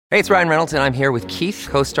Hey, it's Ryan Reynolds, and I'm here with Keith,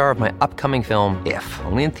 co-star of my upcoming film, If,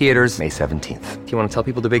 only in theaters May 17th. Do you want to tell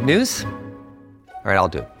people the big news? All right, I'll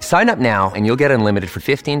do it. Sign up now and you'll get unlimited for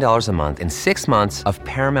 $15 a month and 6 months of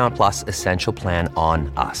Paramount Plus Essential Plan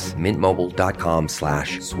on us.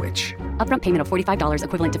 MintMobile.com/switch. Upfront payment of $45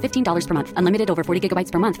 equivalent to $15 per month. Unlimited over 40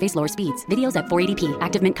 gigabytes per month. Face lower speeds. Videos at 480p.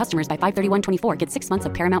 Active Mint customers by 531.24 get 6 months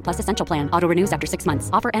of Paramount Plus Essential Plan. Auto renews after 6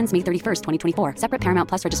 months. Offer ends May 31st, 2024. Separate Paramount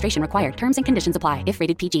Plus registration required. Terms and conditions apply if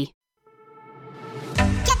rated PG.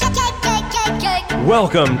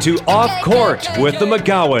 Welcome to Off Court with the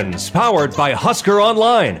McGowans, powered by Husker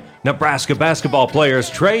Online. Nebraska basketball players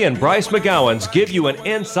Trey and Bryce McGowans give you an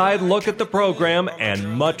inside look at the program and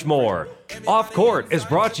much more. Off Court is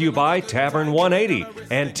brought to you by Tavern 180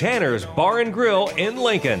 and Tanner's Bar and Grill in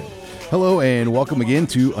Lincoln. Hello and welcome again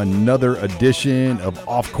to another edition of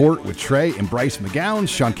Off Court with Trey and Bryce McGowan.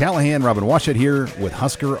 Sean Callahan, Robin Washut here with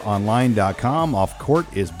HuskerOnline.com. Off Court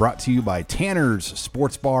is brought to you by Tanner's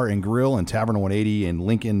Sports Bar and Grill and Tavern 180 in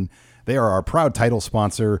Lincoln. They are our proud title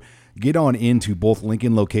sponsor. Get on into both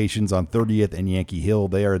Lincoln locations on 30th and Yankee Hill.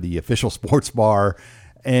 They are the official sports bar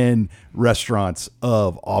and restaurants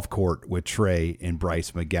of Off Court with Trey and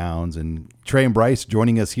Bryce McGowans. And Trey and Bryce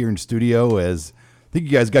joining us here in studio as I think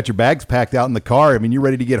you guys got your bags packed out in the car. I mean, you're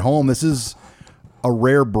ready to get home. This is a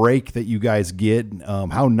rare break that you guys get.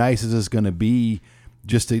 How nice is this going to be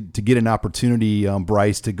just to get an opportunity,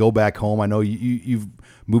 Bryce, to go back home? I know you've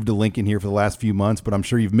moved to Lincoln here for the last few months, but I'm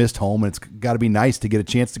sure you've missed home, and it's got to be nice to get a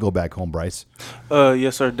chance to go back home, Bryce.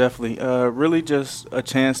 Yes, sir, definitely. Really just a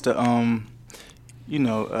chance to,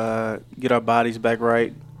 get our bodies back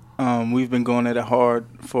right. We've been going at it hard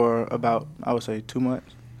for about, I would say, 2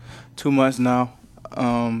 months. 2 months now.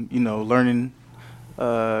 Learning,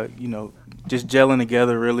 just gelling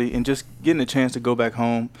together really, and just getting a chance to go back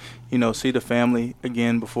home, see the family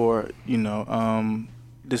again before,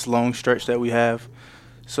 this long stretch that we have.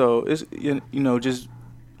 So it's, just,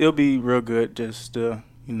 it'll be real good just to,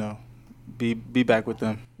 be back with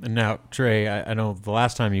them. And now, Trey, I know the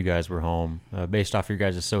last time you guys were home, based off your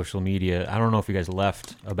guys' social media, I don't know if you guys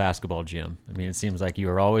left a basketball gym. I mean, it seems like you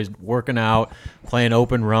were always working out, playing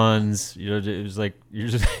open runs. It was like you're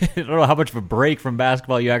just I don't know how much of a break from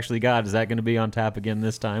basketball you actually got. Is that going to be on tap again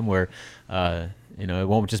this time, where it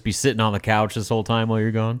won't just be sitting on the couch this whole time while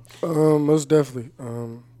you're gone? Most definitely.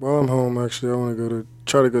 While I'm home, actually, I want to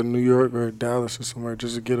try to go to New York or Dallas or somewhere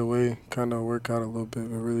just to get away, kind of work out a little bit,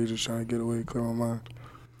 but really just trying to get away, clear my mind.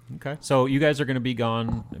 Okay. So you guys are going to be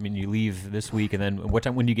gone. I mean, you leave this week, and then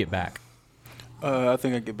when do you get back? I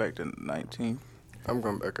think I get back the 19th. I'm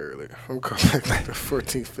going back earlier. I'm going back like the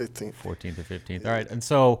 14th, 15th. 14th or 15th. All right. And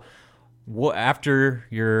so after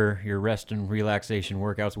your rest and relaxation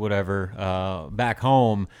workouts, whatever, back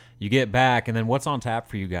home, you get back, and then what's on tap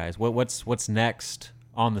for you guys? What's next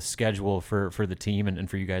on the schedule for the team and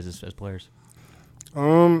for you guys as players?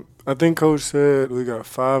 I think Coach said we got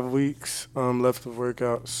 5 weeks left of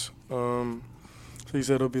workouts. So he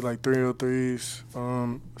said it'll be like 303s,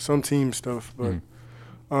 some team stuff. But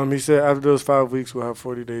he said after those 5 weeks we'll have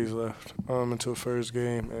 40 days left until first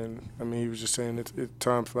game. And, I mean, he was just saying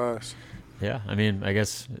time flies. Yeah, I mean, I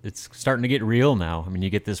guess it's starting to get real now. I mean, you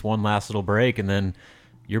get this one last little break, and then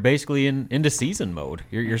you're basically into season mode.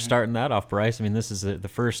 You're starting that off, Bryce. I mean, this is the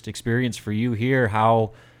first experience for you here.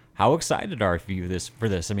 How excited are you for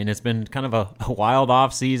this? I mean, it's been kind of a wild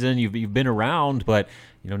off season. You've been around, but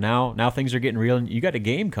now things are getting real, and you got a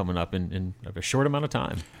game coming up in a short amount of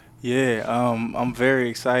time. Yeah, I'm very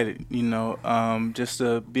excited. Just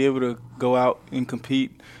to be able to go out and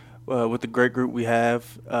compete with the great group we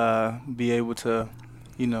have, be able to,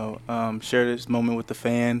 share this moment with the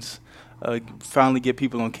fans, finally get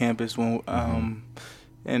people on campus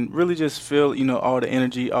and really just feel, all the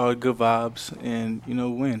energy, all the good vibes, and,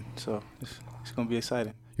 win. So it's going to be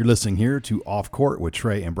exciting. You're listening here to Off Court with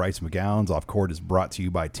Trey and Bryce McGowans. Off Court is brought to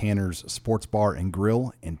you by Tanner's Sports Bar and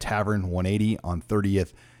Grill and Tavern 180 on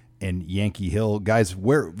 30th and Yankee Hill. Guys,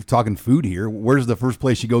 we're talking food here. Where's the first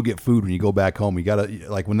place you go get food when you go back home? You got to,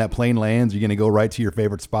 like, when that plane lands, you're going to go right to your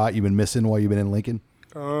favorite spot you've been missing while you've been in Lincoln?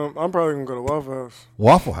 I'm probably going to go to Waffle House.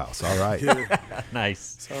 Waffle House, all right. Yeah.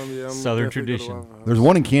 Nice. So, I'm Southern tradition. There's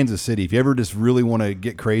one in Kansas City. If you ever just really want to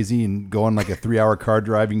get crazy and go on like a 3-hour car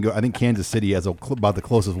drive, you can go. I think Kansas City has about the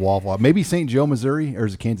closest Waffle House. Maybe St. Joe, Missouri, or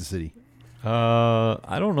is it Kansas City?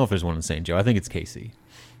 I don't know if there's one in St. Joe. I think it's KC.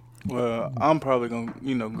 Well, I'm probably going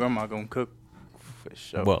to, Grandma going to cook for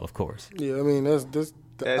sure. Well, of course. Yeah, I mean, that's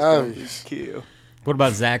the obvious. Kill. What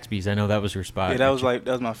about Zaxby's? I know that was your spot. Yeah, that was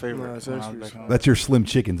my favorite. That's your Slim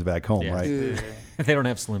Chickens back home, right? Yeah. They don't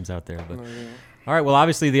have Slims out there, but All right, well,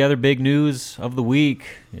 obviously the other big news of the week,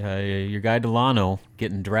 your guy Delano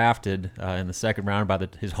getting drafted in the second round by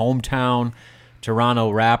his hometown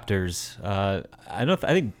Toronto Raptors. I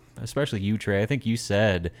think, especially you, Trey, I think you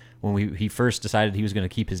said when he first decided he was going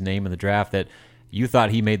to keep his name in the draft that you thought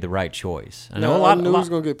he made the right choice. I know I knew he was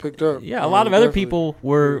going to get picked up. Yeah, a lot of other people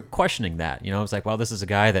were questioning that. It's like, well, this is a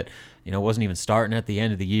guy that wasn't even starting at the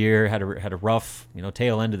end of the year, had a rough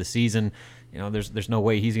tail end of the season. There's no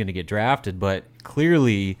way he's going to get drafted. But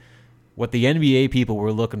clearly, what the NBA people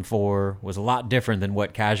were looking for was a lot different than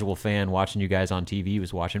what casual fan watching you guys on TV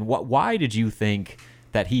was watching. Why did you think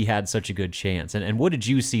that he had such a good chance, and what did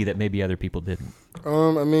you see that maybe other people didn't?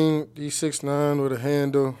 He's 6'9" with a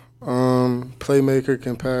handle. Playmaker,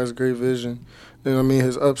 can pass, great vision. Then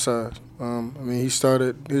his upside.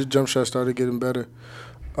 His jump shot started getting better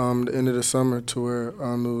the end of the summer to where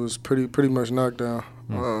it was pretty much knocked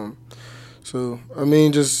down.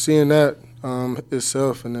 Just seeing that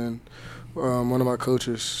itself, and then one of my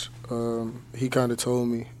coaches, he kind of told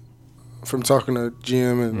me from talking to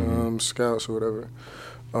GM and scouts or whatever,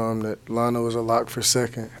 that Lano was a lock for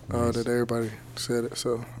second, that everybody said it.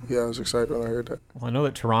 So, yeah, I was excited when I heard that. Well, I know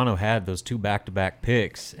that Toronto had those 2 back-to-back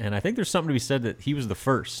picks, and I think there's something to be said that he was the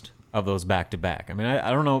first of those back-to-back.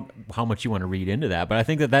 I don't know how much you want to read into that, but I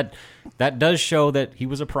think that does show that he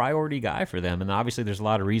was a priority guy for them, and obviously there's a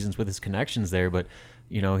lot of reasons with his connections there, but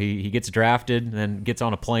he gets drafted and then gets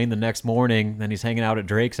on a plane the next morning. Then he's hanging out at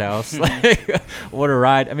Drake's house. What a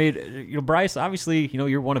ride. Bryce, obviously,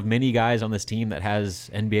 you're one of many guys on this team that has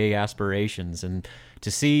NBA aspirations. And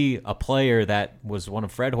to see a player that was one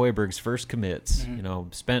of Fred Hoiberg's first commits,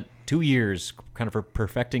 spent 2 years kind of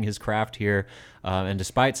perfecting his craft here, and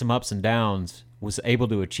despite some ups and downs, was able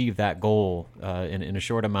to achieve that goal in a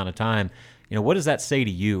short amount of time. What does that say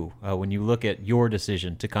to you when you look at your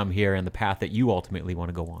decision to come here and the path that you ultimately want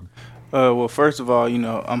to go on? Well, first of all,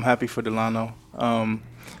 I'm happy for Delano.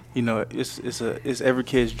 It's every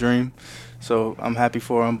kid's dream, so I'm happy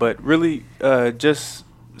for him. But really, just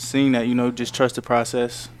seeing that, just trust the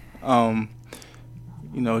process.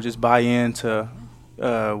 Just buy into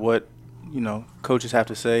what coaches have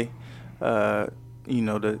to say. The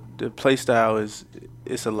play style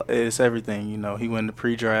it's everything. He went the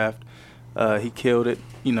pre-draft. He killed it.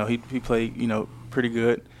 He played, pretty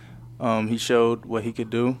good. He showed what he could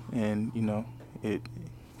do, and,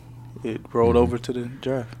 it rolled over to the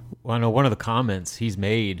draft. Well, I know one of the comments he's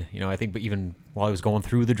made, I think even while he was going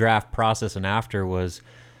through the draft process and after was,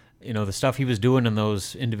 the stuff he was doing in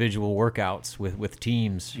those individual workouts with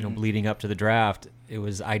teams, leading up to the draft, it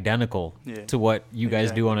was identical to what you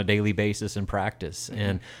guys do on a daily basis in practice.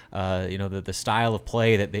 And, the style of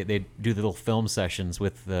play that they do the little film sessions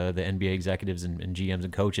with the NBA executives and GMs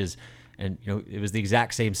and coaches. And, it was the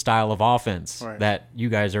exact same style of offense that you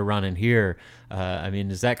guys are running here.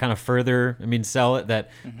 Does that kind of further, sell it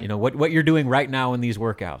that, what you're doing right now in these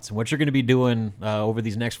workouts and what you're going to be doing over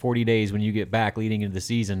these next 40 days when you get back leading into the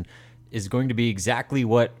season is going to be exactly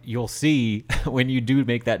what you'll see when you do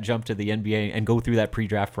make that jump to the NBA and go through that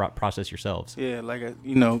pre-draft process yourselves. Yeah,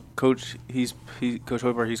 Coach, Coach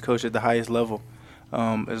Hoiberg, he's coached at the highest level,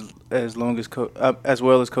 as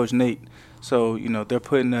well as Coach Nate. So, they're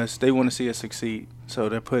putting us, they want to see us succeed. So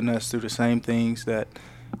they're putting us through the same things that,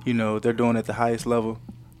 they're doing at the highest level.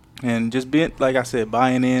 And just being, like I said,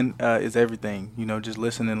 buying in is everything. Just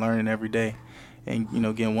listening and learning every day and,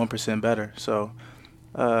 getting 1% better. So,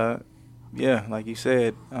 like you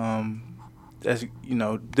said, as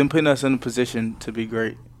them putting us in a position to be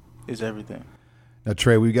great is everything. Now,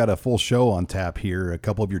 Trey, we've got a full show on tap here. A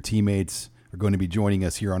couple of your teammates are going to be joining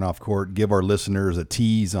us here on Off Court. Give our listeners a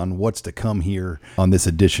tease on what's to come here on this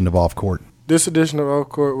edition of Off Court. This edition of Off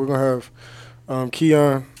Court, we're going to have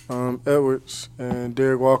Keon Edwards and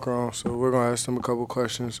Derek Walker on. So we're going to ask them a couple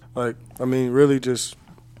questions. Really just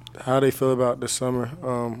how they feel about the summer,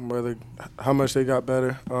 how much they got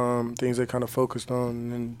better, things they kind of focused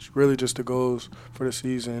on, and really just the goals for the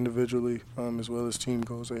season individually, as well as team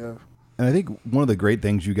goals they have. And I think one of the great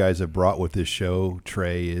things you guys have brought with this show,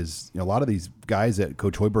 Trey, is a lot of these guys that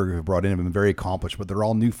Coach Hoiberg have brought in have been very accomplished, but they're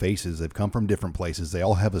all new faces. They've come from different places. They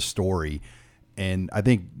all have a story. And I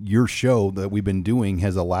think your show that we've been doing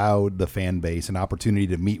has allowed the fan base an opportunity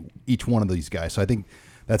to meet each one of these guys. So I think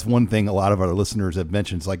that's one thing a lot of our listeners have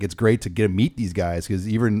mentioned. It's great to get to meet these guys because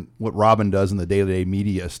even what Robin does in the day-to-day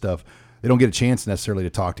media stuff, they don't get a chance necessarily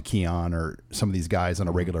to talk to Keon or some of these guys on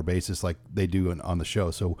a regular basis like they do on the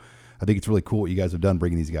show. So I think it's really cool what you guys have done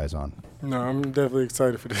bringing these guys on. No, I'm definitely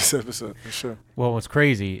excited for this episode for sure. Well, what's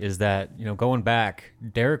crazy is that, going back,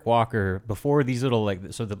 Derek Walker, before these little,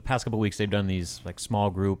 so the past couple of weeks they've done these small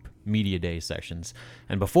group media day sessions.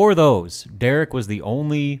 And before those, Derek was the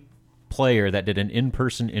only player that did an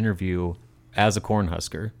in-person interview as a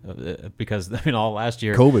Cornhusker, because all last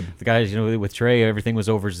year, COVID, the guys, with Trey, everything was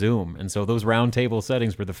over Zoom. And so those roundtable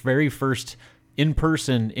settings were the very first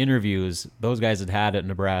in-person interviews those guys had at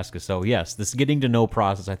Nebraska. So yes, this getting to know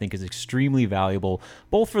process I think is extremely valuable,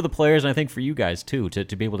 both for the players and I think for you guys too,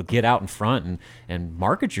 to be able to get out in front and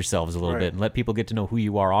market yourselves a little bit and let people get to know who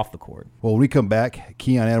you are off the court. Well, when we come back,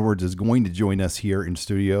 Keon Edwards is going to join us here in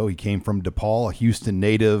studio. He came from DePaul, a Houston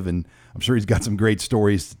native, and I'm sure he's got some great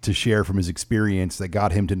stories to share from his experience that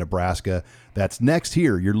got him to Nebraska. That's next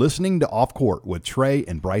here. You're listening to Off Court with Trey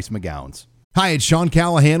and Bryce McGowens. Hi, it's Sean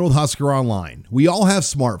Callahan with Husker Online. We all have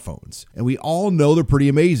smartphones, and we all know they're pretty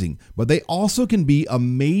amazing, but they also can be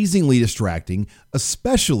amazingly distracting,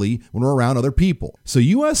 especially when we're around other people. So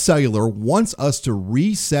US Cellular wants us to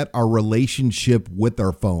reset our relationship with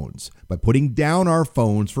our phones by putting down our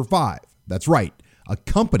phones for $5. That's right. A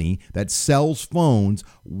company that sells phones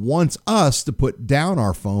wants us to put down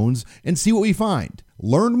our phones and see what we find.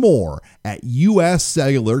 Learn more at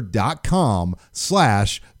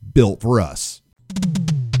uscellular.com/built for us.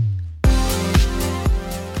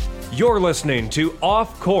 You're listening to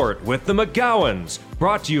Off Court with the McGowens,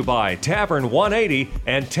 brought to you by Tavern 180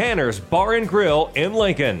 and Tanner's Bar and Grill in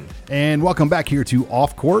Lincoln. And welcome back here to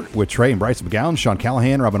Off Court with Trey and Bryce McGowan, Sean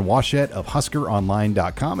Callahan, Robin Washett of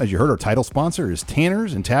HuskerOnline.com. As you heard, our title sponsor is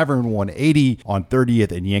Tanner's and Tavern 180 on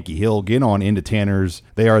 30th and Yankee Hill. Get on into Tanner's.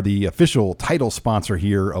 They are the official title sponsor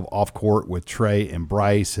here of Off Court with Trey and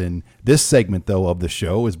Bryce. And this segment, though, of the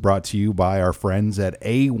show is brought to you by our friends at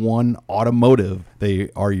A1 Automotive.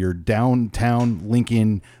 They are your downtown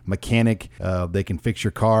Lincoln mechanic. They can fix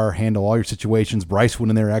your car, handle all your situations. Bryce went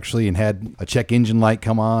in there actually and had a check engine light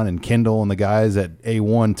come on, and Kendall and the guys at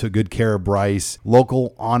A1 took good care of Bryce.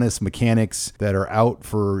 Local, honest mechanics that are out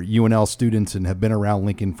for UNL students and have been around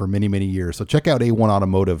Lincoln for many, many years. So check out A1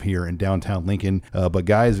 Automotive here in downtown Lincoln. But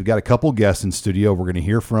guys, we've got a couple guests in studio we're going to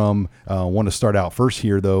hear from. Want to start out first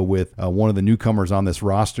here, though, with one of the newcomers on this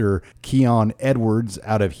roster, Keon Edwards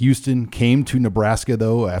out of Houston. Came to Nebraska,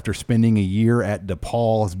 though, after spending a year at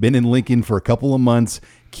DePaul. Has been in Lincoln for a couple of months.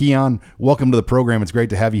 Keon, welcome to the program. It's great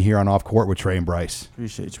to have you here on Off Court with Trey and Bryce.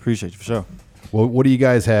 Appreciate you for sure. Well, what do you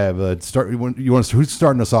guys have? Who's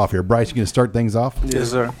starting us off here? Bryce, you going to start things off?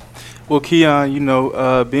 Yes, sir. Well, Keon,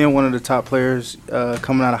 being one of the top players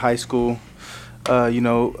coming out of high school,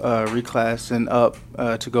 reclassed and up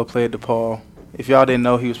to go play at DePaul. If y'all didn't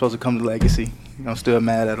know, he was supposed to come to Legacy. I'm still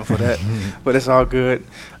mad at him for that, but it's all good.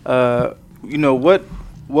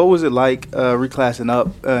 What was it like reclassing up,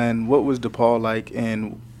 and what was DePaul like,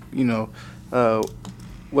 and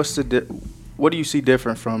what do you see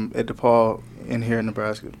different from at DePaul and here in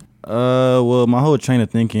Nebraska? Well, my whole train of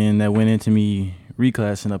thinking that went into me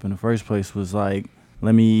reclassing up in the first place was like,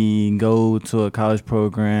 let me go to a college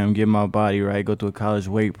program, get my body right, go to a college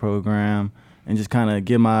weight program, and just kind of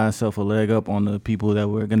give myself a leg up on the people that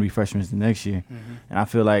were going to be freshmen the next year. Mm-hmm. And I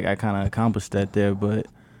feel like I kind of accomplished that there, but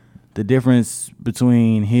the difference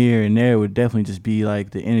between here and there would definitely just be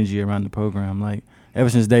like the energy around the program. Like ever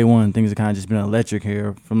since day one, things have kind of just been electric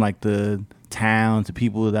here, from like the town to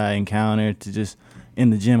people that I encountered to just in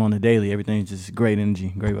the gym on the daily. Everything's just great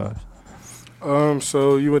energy, great vibes.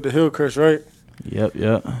 So you went to Hillcrest, right? Yep.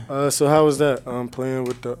 So how was that playing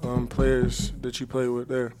with the players that you played with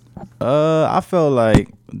there? I felt like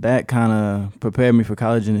that kind of prepared me for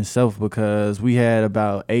college in itself, because we had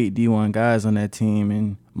about 8 D1 guys on that team,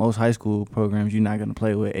 and most high school programs you're not going to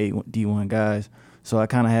play with 8 D1 guys. So I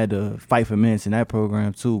kind of had to fight for minutes in that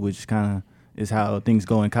program too, which kind of is how things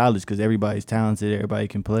go in college, because everybody's talented, everybody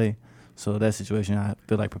can play. So that situation, I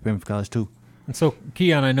feel like preparing for college too. And so,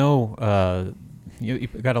 Keon, I know you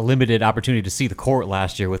got a limited opportunity to see the court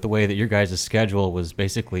last year with the way that your guys' schedule was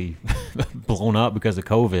basically blown up because of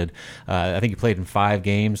COVID. I think you played in 5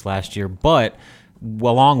 games last year, but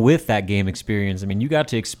along with that game experience, I mean, you got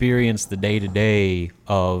to experience the day-to-day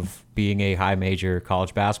of being a high major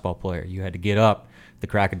college basketball player. You had to get up the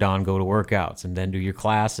crack of dawn, go to workouts, and then do your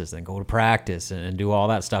classes, then go to practice and do all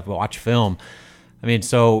that stuff, watch film. I mean,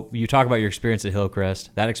 so you talk about your experience at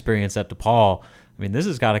Hillcrest, that experience at DePaul. I mean, this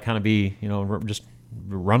has got to kind of be, just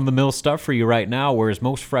run-of-the-mill stuff for you right now, whereas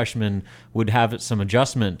most freshmen would have some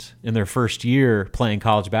adjustment in their first year playing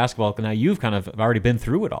college basketball. Now you've kind of already been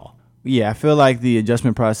through it all. Yeah, I feel like the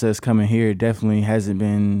adjustment process coming here definitely hasn't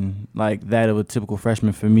been like that of a typical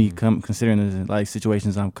freshman for me, considering the like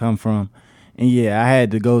situations I've come from. And yeah, I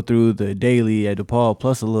had to go through the daily at DePaul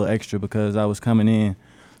plus a little extra because I was coming in.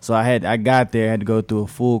 So I got there, had to go through a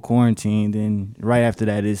full quarantine. Then right after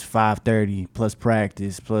that is 5:30 plus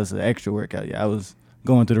practice plus an extra workout. Yeah, I was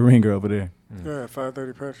going through the ringer over there. Yeah,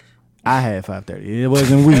 5:30 practice. I had 5:30. It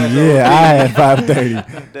wasn't we. Yeah, I had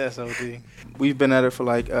 5:30. That's OD. We've been at it for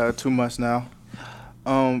like 2 months now.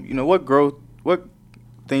 What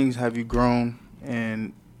things have you grown,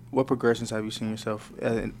 and what progressions have you seen yourself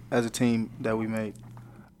as a team that we made?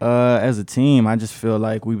 As a team, I just feel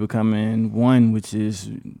like we becoming one, which is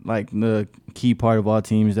like the key part of all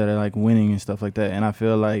teams that are like winning and stuff like that. And I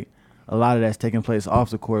feel like a lot of that's taking place off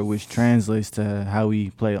the court, which translates to how we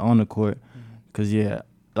play on the court. Because,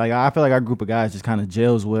 like I feel like our group of guys just kind of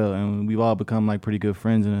gels well, and we've all become like pretty good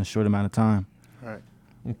friends in a short amount of time. Right.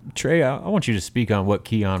 Trey, I want you to speak on what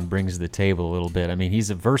Keon brings to the table a little bit. I mean,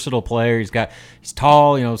 he's a versatile player. He's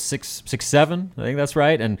tall, 6'7", I think that's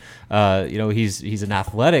right, and he's an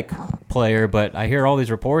athletic player. But I hear all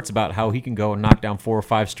these reports about how he can go and knock down 4 or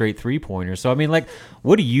 5 straight 3-pointers. So I mean, like,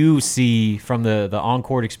 what do you see from the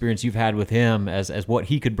on-court experience you've had with him as what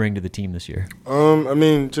he could bring to the team this year? I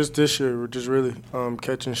mean, just this year, we're just really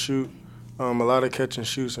catch and shoot. A lot of catch and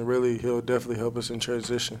shoots, and really he'll definitely help us in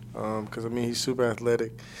transition because, I mean, he's super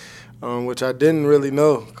athletic, which I didn't really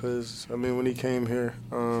know because, I mean, when he came here,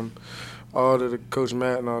 all the Coach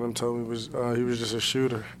Matt and all them told me was he was just a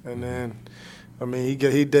shooter. And then, I mean,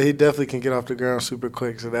 he definitely can get off the ground super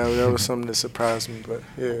quick, so that was something that surprised me. But,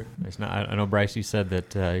 yeah. I know, Bryce, you said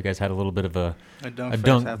that you guys had a little bit of a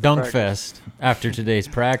dunk fest after today's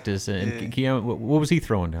practice. And Keon, what was he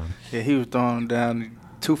throwing down? Yeah, he was throwing down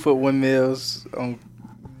 2-foot windmills,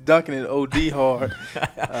 dunking it OD hard,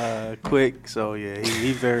 quick. So, yeah,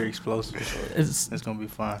 he's very explosive. So it's going to be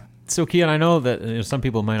fun. So, Keon, I know that some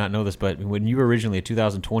people might not know this, but when you were originally a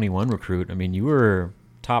 2021 recruit, I mean, you were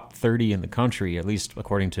top 30 in the country, at least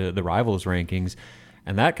according to the Rivals rankings,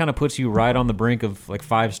 and that kind of puts you right on the brink of, like,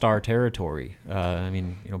 5-star territory. I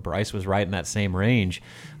mean, Bryce was right in that same range.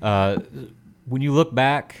 When you look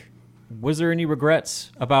back, was there any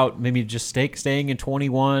regrets about maybe just staying in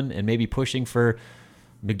 21 and maybe pushing for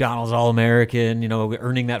McDonald's All-American,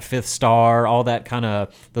 earning that 5th star, all that kind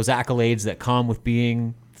of those accolades that come with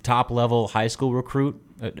being the top-level high school recruit?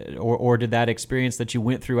 Or did that experience that you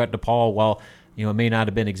went through at DePaul, while it may not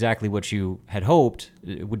have been exactly what you had hoped,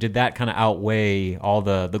 did that kind of outweigh all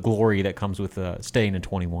the glory that comes with staying in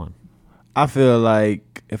 21? I feel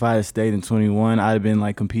like if I had stayed in 21, I'd have been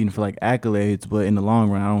like competing for like accolades, but in the long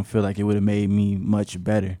run, I don't feel like it would have made me much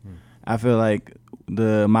better. I feel like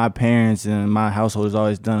my parents and my household has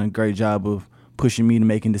always done a great job of pushing me to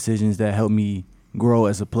making decisions that help me grow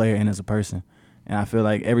as a player and as a person. And I feel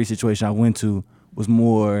like every situation I went to was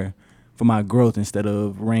more for my growth instead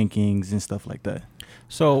of rankings and stuff like that.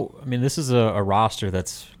 So, I mean, this is a roster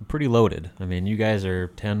that's pretty loaded. I mean, you guys are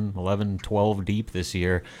 10, 11, 12 deep this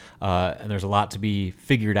year, and there's a lot to be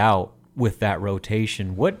figured out with that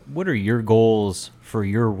rotation. What are your goals for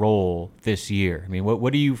your role this year? I mean,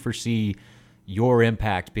 what do you foresee your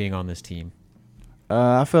impact being on this team?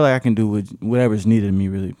 I feel like I can do whatever's needed of me,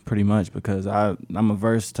 really, pretty much, because I'm a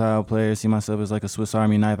versatile player. See myself as like a Swiss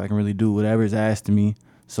Army knife. I can really do whatever's asked of me.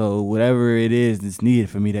 So whatever it is that's needed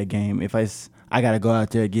for me that game, if I got to go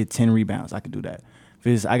out there and get 10 rebounds, I could do that. If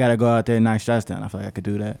it's I got to go out there and knock shots down, I feel like I could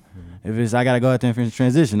do that. If it's I got to go out there and finish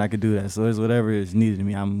transition, I could do that. So it's whatever is needed of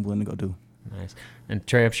me, I'm willing to go do. Nice. And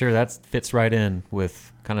Trey, I'm sure that fits right in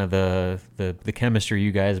with kind of the chemistry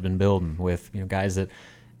you guys have been building with, guys that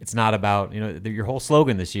it's not about, your whole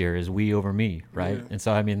slogan this year is we over me, right? Yeah. And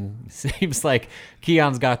so, I mean, it seems like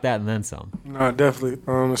Keon's got that and then some. No, definitely.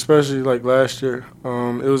 Especially like last year,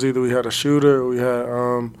 it was either we had a shooter or we had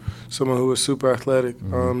someone who was super athletic,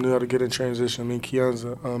 knew how to get in transition. I mean, Keon's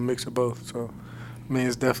a mix of both. So, I mean,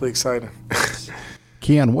 it's definitely exciting.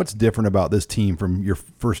 Keon, what's different about this team from your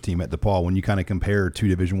first team at DePaul when you kind of compare 2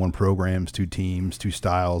 Division I programs, 2 teams, 2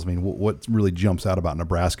 styles? I mean, what really jumps out about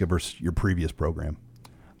Nebraska versus your previous program?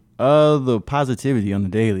 The positivity on the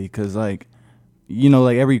daily, because like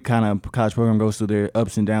every kind of college program goes through their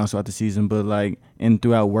ups and downs throughout the season, but and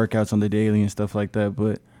throughout workouts on the daily and stuff like that.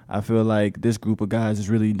 But I feel like this group of guys has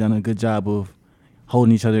really done a good job of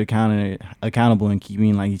holding each other accountable and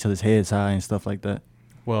keeping like each other's heads high and stuff like that.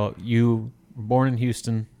 Well, you were born in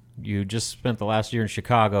Houston. You just spent the last year in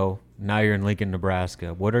Chicago. Now you're in Lincoln,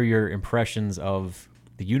 Nebraska. What are your impressions of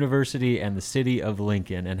the university and the city of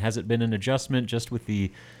Lincoln? And has it been an adjustment just with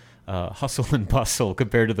the hustle and bustle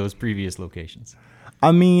compared to those previous locations?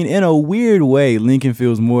 I mean, in a weird way, Lincoln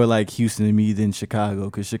feels more like Houston to me than Chicago,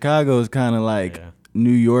 because Chicago is kind of like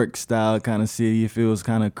New York style kind of city. It feels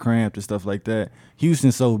kind of cramped and stuff like that.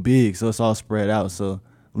 Houston's so big, so it's all spread out. So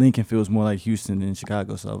Lincoln feels more like Houston than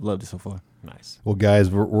Chicago. So I've loved it so far. Nice. Well, guys,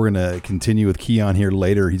 we're going to continue with Keon here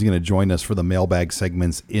later. He's going to join us for the mailbag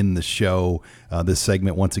segments in the show. This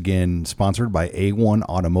segment, once again, sponsored by A1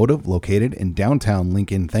 Automotive, located in downtown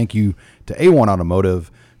Lincoln. Thank you to A1 Automotive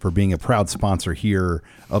for being a proud sponsor here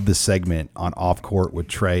of this segment on Off Court with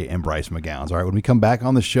Trey and Bryce McGowens. All right, when we come back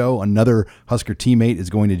on the show, another Husker teammate is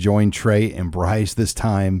going to join Trey and Bryce. This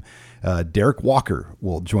time, Derek Walker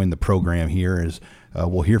will join the program here as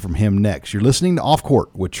we'll hear from him next. You're listening to Off Court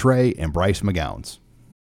with Trey and Bryce McGowens.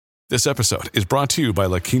 This episode is brought to you by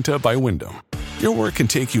La Quinta by Wyndham. Your work can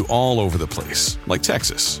take you all over the place, like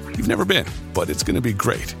Texas. You've never been, but it's going to be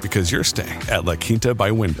great because you're staying at La Quinta by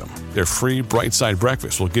Wyndham. Their free Bright Side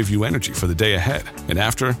breakfast will give you energy for the day ahead. And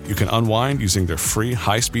after, you can unwind using their free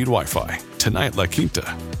high-speed Wi-Fi. Tonight, La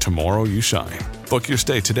Quinta. Tomorrow, you shine. Book your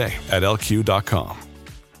stay today at lq.com.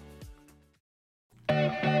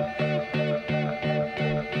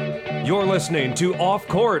 You're listening to Off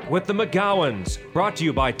Court with the McGowens, brought to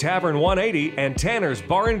you by Tavern 180 and Tanner's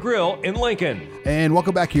Bar and Grill in Lincoln. And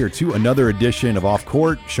welcome back here to another edition of Off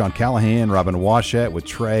Court. Sean Callahan, Robin Washett with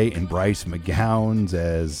Trey and Bryce McGowens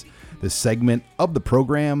as this segment of the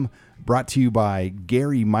program brought to you by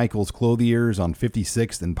Gary Michaels Clothiers on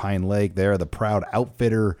 56th and Pine Lake. They're the proud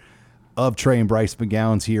outfitter of Trey and Bryce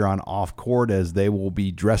McGowens here on Off Court, as they will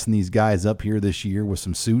be dressing these guys up here this year with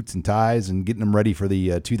some suits and ties and getting them ready for the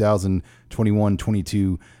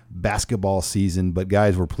 2021-22 basketball season. But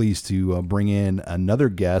guys, we're pleased to bring in another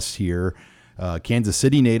guest here, Kansas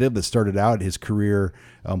City native that started out his career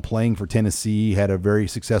playing for Tennessee, had a very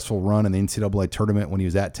successful run in the NCAA tournament when he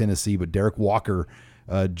was at Tennessee. But Derek Walker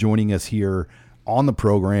joining us here on the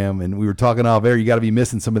program, and we were talking off air. You got to be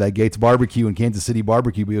missing some of that Gates barbecue and Kansas City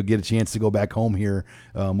barbecue, but you'll get a chance to go back home here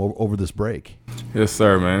over this break. Yes,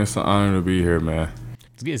 sir, man. It's an honor to be here, man.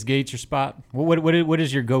 Is Gates your spot? What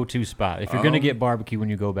is your go-to spot? If you're going to get barbecue when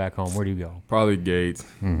you go back home, where do you go? Probably Gates.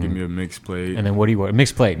 Give me a mixed plate. And then what do you want?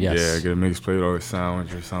 Mixed plate, yes. Yeah, get a mixed plate or a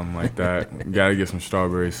sandwich or something like that. Got to get some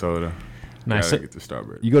strawberry soda. Nice. Gotta get the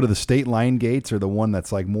strawberry. You go to the State Line Gates, or the one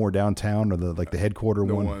that's like more downtown, or the headquarter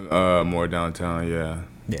the one? More downtown, yeah.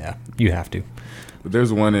 Yeah, you have to. But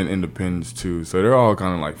there's one in Independence too, so they're all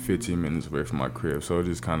kind of like 15 minutes away from my crib. So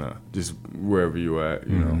just wherever you at,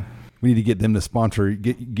 you know. We need to get them to sponsor,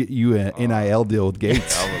 get you an NIL deal with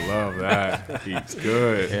Gates. I would love that. He's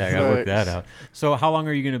good. Yeah, I gotta work that out. So how long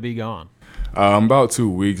are you gonna be gone? About 2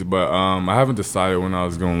 weeks, but I haven't decided when I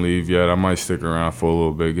was going to leave yet. I might stick around for a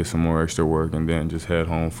little bit, get some more extra work, and then just head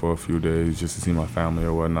home for a few days just to see my family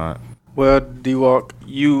or whatnot. Well, D-Walk,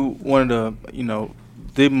 you one of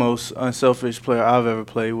the most unselfish player I've ever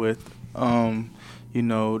played with. The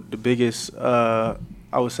biggest, I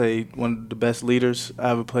would say, one of the best leaders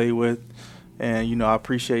I ever played with. And, I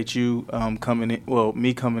appreciate you coming in,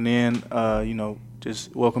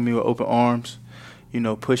 just welcome me with open arms.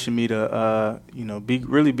 Pushing me to, be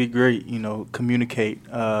great, communicate,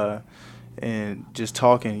 and just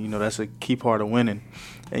talking, that's a key part of winning.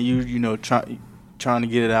 And trying to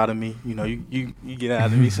get it out of me, you get it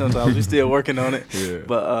out of me sometimes. We're still working on it. Yeah.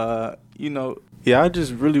 But, I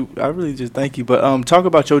really just thank you. But talk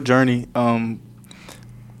about your journey,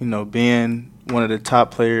 being one of the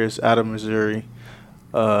top players out of Missouri,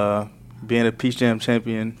 being a Peach Jam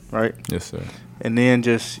champion, right? Yes, sir. And then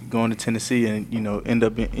just going to Tennessee and, end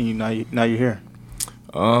up now you're here.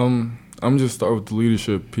 I'm just start with the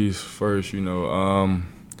leadership piece first, and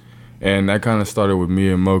that kind of started with me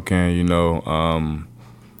and Mocan,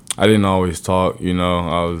 I didn't always talk,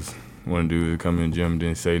 I was one dude to come in the gym,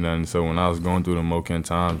 didn't say nothing. So when I was going through the Mocan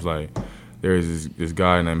times, like, there was this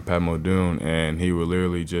guy named Pat Muldoon, and he would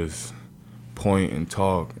literally just point and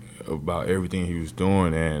talk about everything he was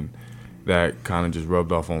doing, and that kind of just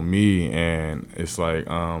rubbed off on me. And it's like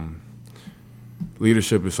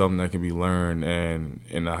leadership is something that can be learned, and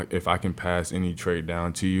if I can pass any trait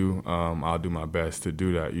down to you, I'll do my best to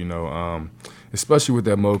do that, especially with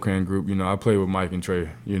that Mocan group. I played with Mike and Trey,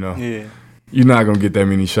 Yeah. You're not going to get that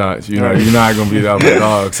many shots, you're not going to beat out the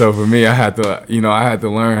dog. So for me, I had to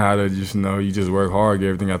learn how to just, you just work hard, get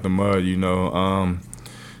everything out the mud,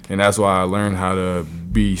 and that's why I learned how to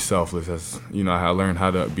be selfless. I learned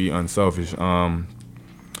how to be unselfish. And,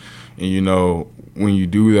 when you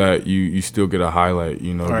do that, you still get a highlight,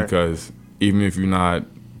 Right. Because even if you're not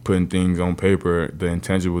putting things on paper, the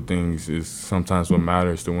intangible things is sometimes what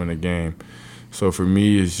matters to win a game. So for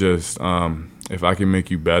me, it's just if I can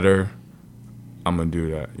make you better, I'm going to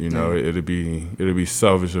do that. It'll be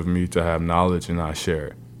selfish of me to have knowledge and not share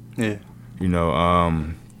it. Yeah.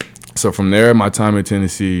 So from there, my time in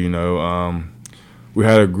Tennessee, we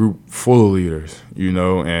had a group full of leaders,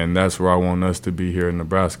 and that's where I want us to be here in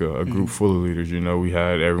Nebraska, a group full of leaders. We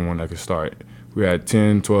had everyone that could start. We had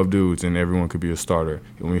 10, 12 dudes, and everyone could be a starter,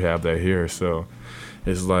 and we have that here. So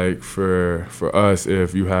it's like for us,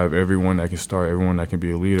 if you have everyone that can start, everyone that can be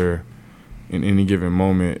a leader in any given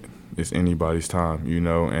moment, it's anybody's time,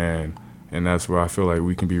 and that's where I feel like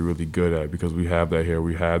we can be really good at, because we have that here.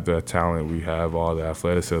 We have that talent. We have all the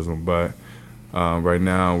athleticism, but right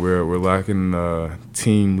now we're lacking the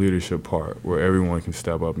team leadership part where everyone can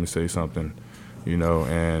step up and say something,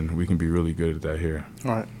 and we can be really good at that here.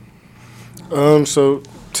 All right. So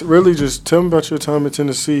really just tell me about your time in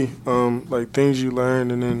Tennessee, like things you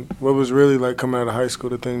learned, and then what was really like coming out of high school,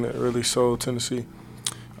 the thing that really sold Tennessee.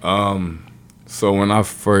 So when I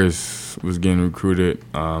first was getting recruited,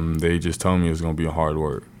 they just told me it was going to be hard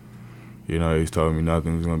work. They told me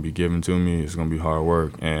nothing was going to be given to me. It's going to be hard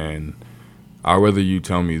work. And I'd rather you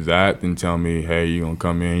tell me that than tell me, hey, you're going to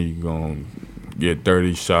come in, you're going to get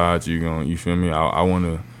 30 shots, you feel me?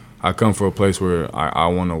 I come from a place where I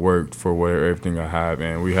want to work for everything I have.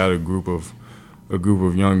 And we had a group of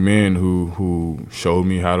young men who showed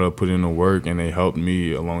me how to put in the work, and they helped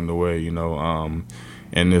me along the way,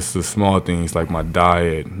 and it's the small things like my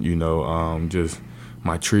diet, just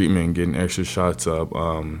my treatment, getting extra shots up,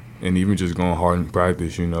 and even just going hard in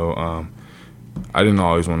practice, I didn't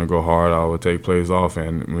always want to go hard. I would take plays off,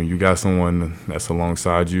 and when you got someone that's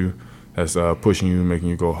alongside you, that's pushing you, making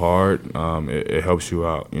you go hard, it helps you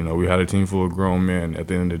out. We had a team full of grown men. At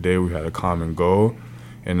the end of the day, we had a common goal,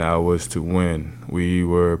 and that was to win. We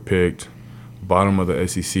were picked bottom of the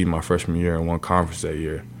SEC my freshman year and won conference that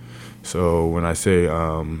year. So when I say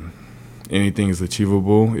anything is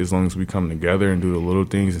achievable, as long as we come together and do the little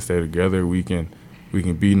things and stay together, we can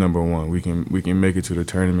be number one. We can make it to the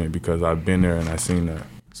tournament, because I've been there and I've seen that.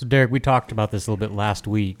 So Derek, we talked about this a little bit last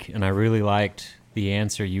week, and I really liked the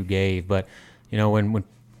answer you gave. But when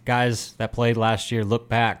guys that played last year look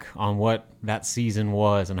back on what that season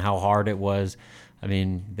was and how hard it was, I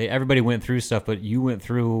mean, everybody went through stuff, but you went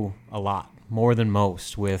through a lot. More than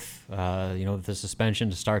most, with the suspension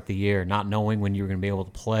to start the year, not knowing when you were going to be able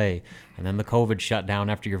to play, and then the COVID shutdown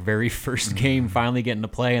after your very first game, finally getting to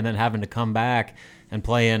play, and then having to come back and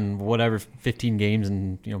play in whatever 15 games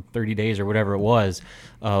in 30 days or whatever it was.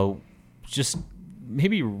 Just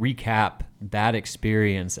maybe recap that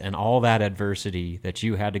experience and all that adversity that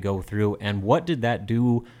you had to go through, and what did that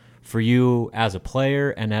do for you as a player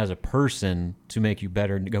and as a person to make you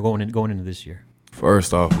better going into this year?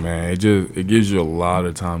 First off, man, it gives you a lot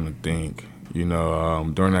of time to think.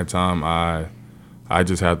 During that time, I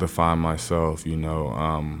just had to find myself.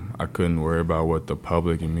 I couldn't worry about what the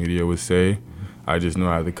public and media would say. I just knew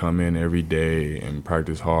I had to come in every day and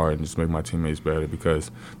practice hard and just make my teammates better,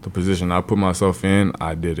 because the position I put myself in,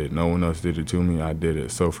 I did it. No one else did it to me. I did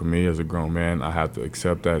it. So for me as a grown man, I have to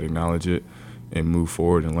accept that, acknowledge it, and move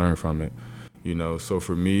forward and learn from it. So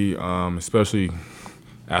for me, especially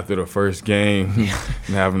after the first game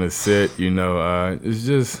and having to sit, it's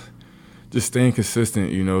just staying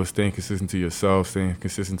consistent, staying consistent to yourself, staying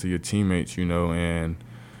consistent to your teammates, and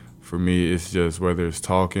for me, it's just whether it's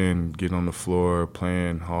talking, getting on the floor,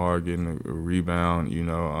 playing hard, getting a rebound,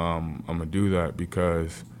 I'm going to do that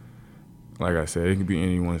because, like I said, it can be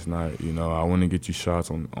anyone's night. I want to get you shots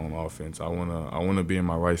on offense. I want to be in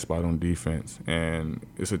my right spot on defense, and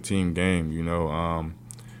it's a team game,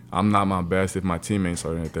 I'm not my best if my teammates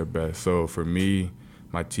aren't at their best. So for me,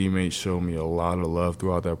 my teammates showed me a lot of love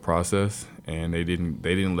throughout that process, and they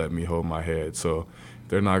didn't let me hold my head. So if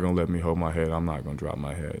they're not gonna let me hold my head, I'm not gonna drop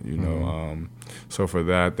my head. So for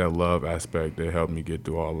that love aspect, it helped me get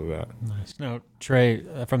through all of that. Nice. Now, Trey,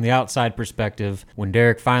 from the outside perspective, when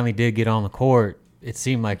Derek finally did get on the court, it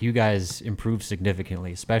seemed like you guys improved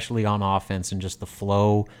significantly, especially on offense and just the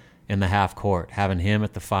flow in the half court, having him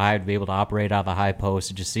at the 5 to be able to operate out of the high post.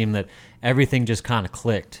 It just seemed that everything just kind of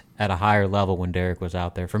clicked at a higher level when Derek was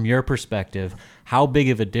out there. From your perspective, how big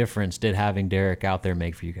of a difference did having Derek out there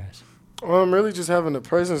make for you guys? Really just having the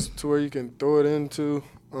presence to where you can throw it into.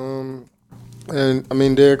 And,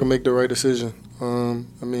 Derek will make the right decision.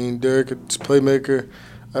 Derek is a playmaker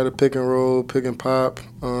at a pick and roll, pick and pop.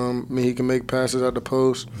 He can make passes out the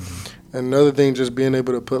post. Mm-hmm. And another thing, just being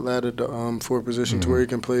able to put Ladd at the forward position to where he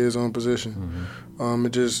can play his own position. It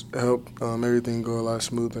just helped everything go a lot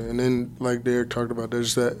smoother. And then, like Derek talked about,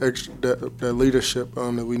 there's that extra that leadership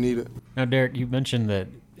that we needed. Now, Derek, you mentioned that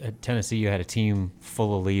at Tennessee, you had a team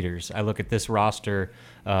full of leaders. I look at this roster.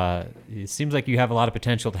 It seems like you have a lot of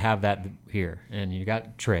potential to have that here. And you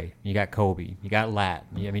got Trey, you got Kobe, you got Lat.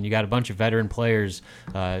 I mean, you got a bunch of veteran players,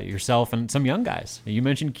 yourself, and some young guys. You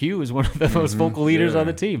mentioned Q as one of the most vocal leaders on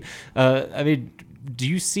the team. I mean, do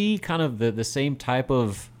you see kind of the same type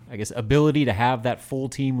of, I guess, ability to have that full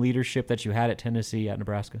team leadership that you had at Tennessee, at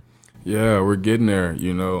Nebraska? Yeah, we're getting there,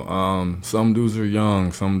 you know. Some dudes are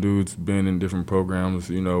young. Some dudes been in different programs,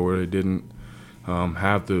 you know, where they didn't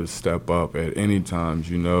have to step up at any times,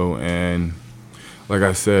 you know. And like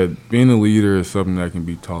I said, being a leader is something that can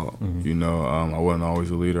be taught, you know. I wasn't always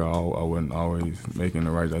a leader. I wasn't always making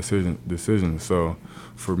the right decisions. So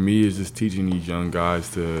for me, it's just teaching these young guys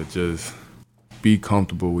to just be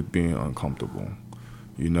comfortable with being uncomfortable,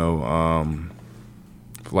 you know.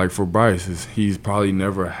 Like for Bryce, he's probably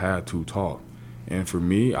never had to talk. And for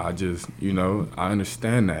me, I just, you know, I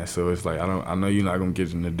understand that. So it's like, I know you're not going to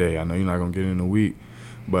get it in a day. I know you're not going to get it in a week.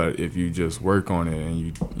 But if you just work on it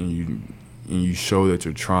and you show that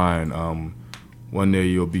you're trying, one day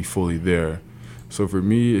you'll be fully there. So for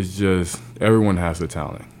me, it's just everyone has the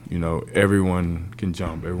talent. You know, everyone can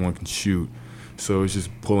jump, everyone can shoot. So it's just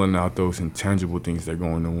pulling out those intangible things that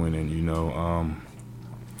go into winning, you know.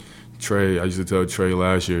 Trey, I used to tell Trey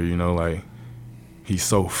last year, you know, like, he's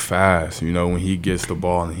so fast, you know, when he gets the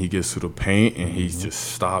ball and he gets to the paint and he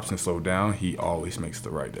just stops and slows down, he always makes the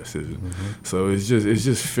right decision. So it's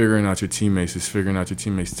just figuring out your teammates, it's figuring out your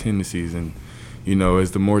teammates' tendencies. And, you know,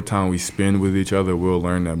 as the more time we spend with each other, we'll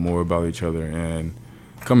learn that more about each other. And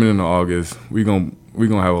coming into August, we're gonna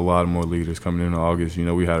have a lot more leaders coming into August. You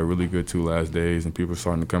know, we had a really good 2 last days and people are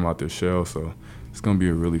starting to come out their shell, so it's gonna be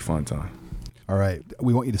a really fun time. All right,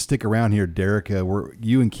 we want you to stick around here, Derek.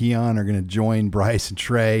 You and Keon are going to join Bryce and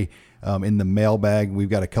Trey in the mailbag. We've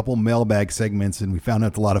got a couple mailbag segments, and we found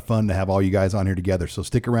out it's a lot of fun to have all you guys on here together. So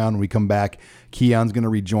stick around. When we come back, Keon's going to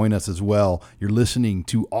rejoin us as well. You're listening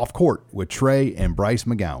to Off Court with Trey and Bryce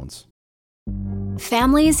McGowens.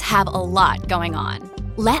 Families have a lot going on.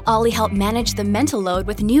 Let Ollie help manage the mental load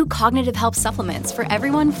with new cognitive help supplements for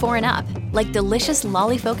everyone 4 and up, like delicious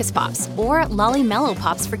Lolly Focus Pops or Lolly Mellow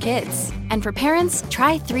Pops for kids. And for parents,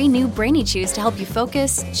 try 3 new Brainy Chews to help you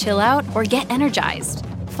focus, chill out, or get energized.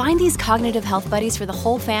 Find these cognitive health buddies for the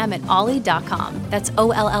whole fam at ollie.com. That's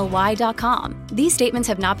OLLY.com. These statements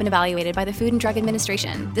have not been evaluated by the Food and Drug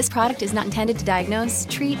Administration. This product is not intended to diagnose,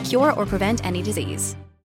 treat, cure, or prevent any disease.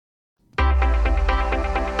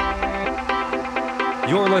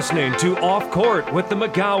 You're listening to Off Court with the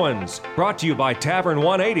McGowens, brought to you by Tavern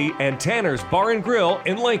 180 and Tanner's Bar and Grill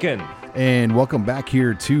in Lincoln. And welcome back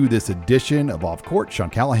here to this edition of Off Court. Sean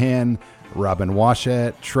Callahan, Robin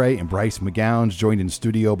Washut, Trey and Bryce McGowens, joined in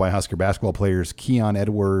studio by Husker basketball players Keon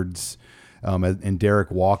Edwards and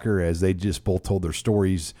Derek Walker, as they just both told their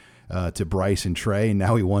stories to Bryce and Trey. And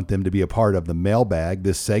now we want them to be a part of the mailbag.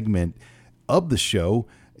 This segment of the show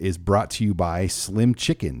is brought to you by Slim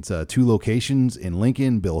Chickens, 2 locations in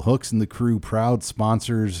Lincoln. Bill Hooks and the crew, proud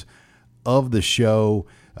sponsors of the show.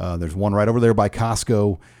 There's one right over there by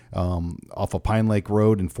Costco off of Pine Lake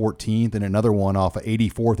Road and 14th, and another one off of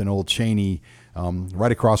 84th and Old Cheney,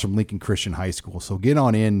 right across from Lincoln Christian High School. So get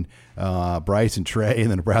on in. Bryce and Trey and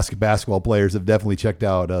the Nebraska basketball players have definitely checked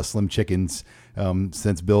out Slim Chickens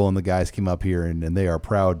since Bill and the guys came up here, and they are a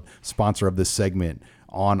proud sponsor of this segment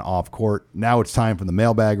on Off Court. Now it's time for the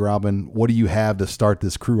mailbag, Robin. What do you have to start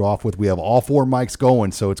this crew off with? We have all 4 mics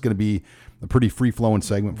going, so it's going to be a pretty free-flowing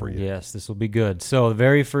segment for you. Yes, this will be good. So the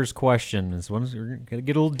very first question is, we're going to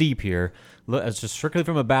get a little deep here. It's just strictly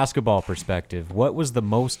from a basketball perspective. What was the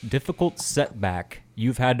most difficult setback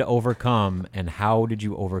you've had to overcome, and how did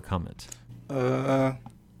you overcome it? The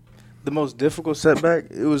most difficult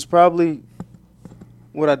setback, it was probably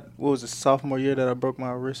what was the sophomore year that I broke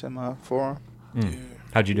my wrist and my forearm. Yeah.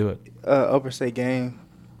 How'd you do it? Upper State game.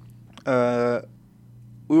 We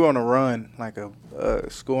were on a run, like a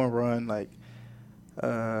scoring run, like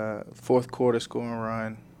fourth quarter scoring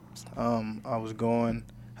run. I was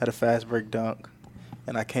had a fast break dunk,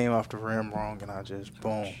 and I came off the rim wrong, and I just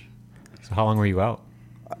boom. So how long were you out?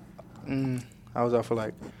 I was out for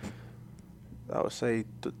like, I would say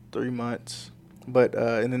 3 months, but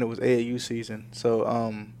and then it was AAU season, so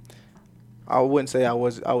I wouldn't say I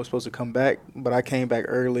was supposed to come back, but I came back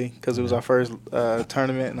early because it was our first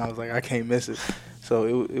tournament, and I was like, I can't miss it.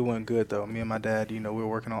 So it went good, though. Me and my dad, we were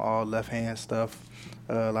working on all left-hand stuff,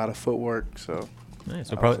 a lot of footwork. So nice.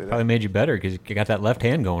 So probably made you better because you got that left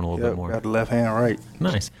hand going a little bit more. Got the left hand right.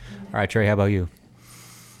 Nice. All right, Trey, how about you?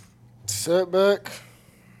 Setback?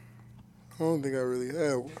 I don't think I really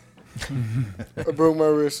had one. I broke my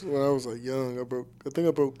wrist when I was like young. I think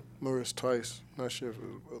I broke my wrist twice. Not sure if it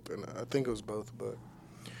was both or not. I think it was both, but.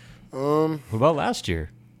 What about last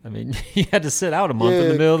year? I mean, you had to sit out a month in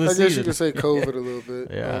the middle of the season. I guess you could say COVID a little bit.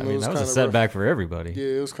 Yeah, I mean, that was a setback for everybody.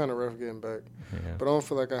 Yeah, it was kind of rough getting back. Yeah. But I don't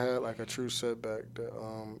feel like I had like a true setback that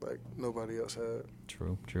like nobody else had.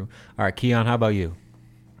 True. All right, Keon, how about you?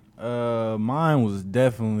 Mine was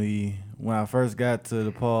definitely when I first got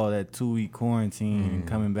to DePaul, that 2-week quarantine and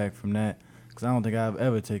coming back from that. Because I don't think I've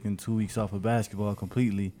ever taken 2 weeks off of basketball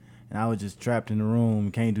completely. And I was just trapped in the room,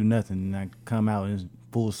 can't do nothing. And I come out in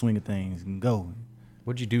full swing of things and go.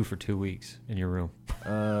 What'd you do for 2 weeks in your room?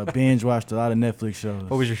 Binge watched a lot of Netflix shows.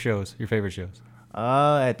 What was your shows? Your favorite shows?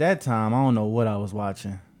 At that time, I don't know what I was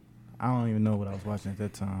watching. I don't even know what I was watching at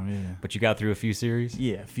that time. Yeah. But you got through a few series?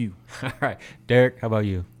 Yeah, a few. All right, Derek, how about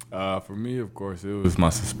you? For me, of course, it was my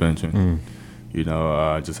suspension. You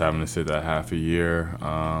know, just having to sit that half a year,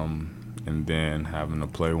 and then having to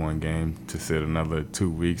play one game to sit another 2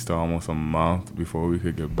 weeks to almost a month before we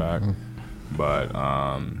could get back. But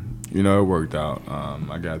you know, it worked out.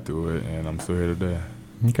 I got through it, and I'm still here today.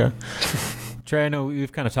 Okay. Trey, I know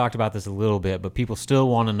we've kind of talked about this a little bit, but people still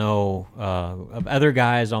want to know of other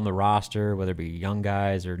guys on the roster, whether it be young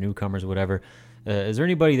guys or newcomers or whatever. Is there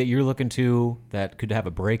anybody that you're looking to that could have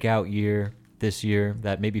a breakout year this year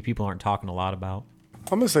that maybe people aren't talking a lot about?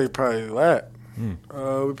 I'm going to say probably Lat.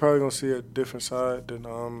 We're probably going to see a different side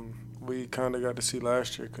than we kind of got to see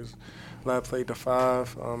last year because Lat played the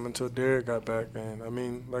 5 until Derek got back. And, I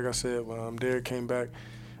mean, like I said, when Derek came back,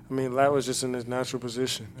 I mean, Lat was just in his natural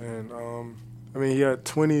position. And, I mean, he had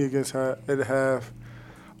 20 at half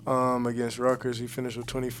against Rutgers. He finished with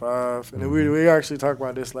 25. And then we actually talked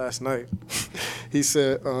about this last night. He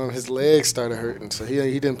said his legs started hurting, so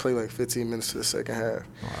he didn't play like 15 minutes to the second half.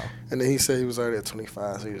 Wow. And then he said he was already at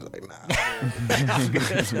 25, so he was like, nah.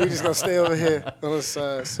 We're just going to stay over here on the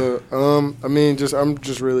side. So, I mean, I'm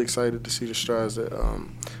just really excited to see the strides that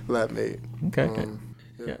Lat made. Okay.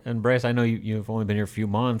 Yeah. And Bryce, I know you've only been here a few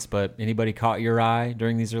months, but anybody caught your eye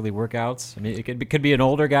during these early workouts? I mean, it could be an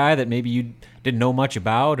older guy that maybe you didn't know much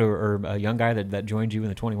about, or a young guy that joined you in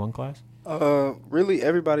the 21 class. Really,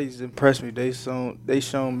 everybody's impressed me. They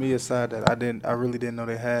shown me a side that I really didn't know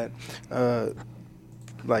they had.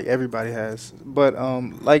 Like everybody has, but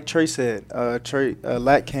like Trey said,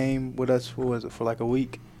 Lat came with us. What was it, for like a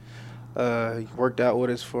week? He worked out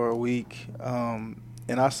with us for a week, and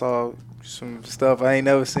I saw some stuff I ain't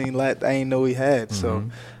never seen Lat. I ain't know he had. So,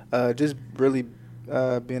 just really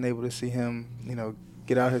being able to see him, you know,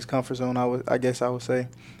 get out of his comfort zone. I guess I would say,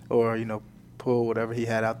 or you know, pull whatever he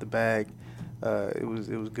had out the bag. It was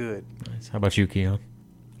good. Nice. How about you, Keon?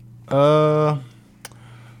 I'm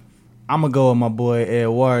going to go with my boy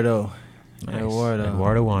Eduardo. Nice.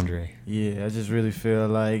 Eduardo Andre. Yeah, I just really feel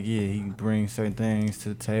like, he brings certain things to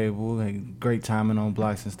the table, like great timing on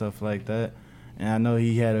blocks and stuff like that. And I know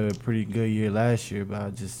he had a pretty good year last year,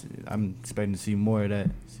 but I'm expecting to see more of that,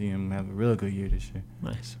 see him have a real good year this year.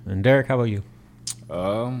 Nice. And Derek, how about you?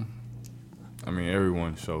 I mean,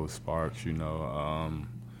 everyone shows sparks, you know.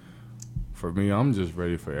 For me, I'm just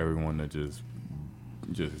ready for everyone to just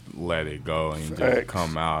let it go and just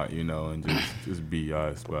come out, you know, and just be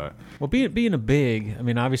us. But being a big, I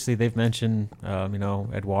mean, obviously they've mentioned, you know,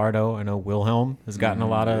 Eduardo. I know Wilhelm has gotten a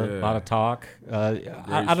lot of talk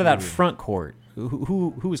out of that front court.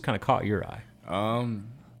 Who has kind of caught your eye? I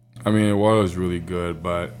mean, Eduardo's really good,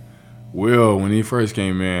 but Will, when he first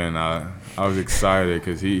came in, I was excited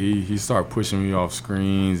because he started pushing me off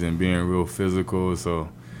screens and being real physical. So,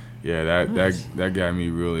 yeah, that got me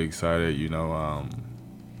really excited. You know,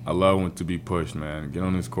 I love when to be pushed, man. Get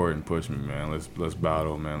on this court and push me, man. Let's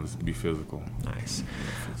battle, man. Let's be physical. Nice.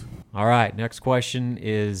 All right. Next question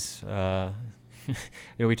is, you know,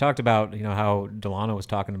 we talked about, you know, how Delano was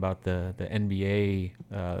talking about the NBA,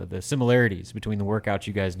 the similarities between the workouts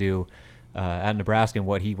you guys do at Nebraska and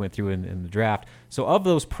what he went through in the draft. So of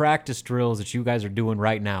those practice drills that you guys are doing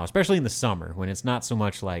right now, especially in the summer when it's not so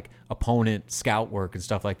much like opponent scout work and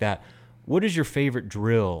stuff like that, what is your favorite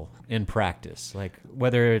drill in practice? Like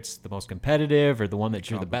whether it's the most competitive or the one that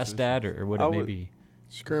you're the best at or what it may be.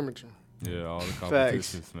 Scrimmaging. Yeah, all the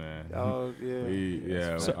competitions, man. Oh,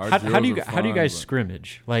 yeah. So how do you guys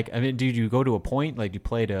scrimmage? Like, I mean, do you go to a point? Like, do you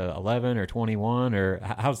play to 11 or 21, or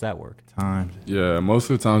how's that work? Times. Yeah,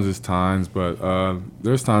 most of the times it's times, but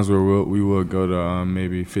there's times where we will go to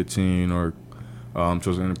maybe 15 or towards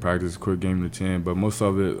the end of practice, quick game to 10. But most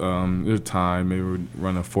of it, there's time. Maybe we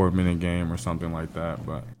run a 4-minute game or something like that.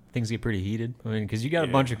 But things get pretty heated. I mean, because you got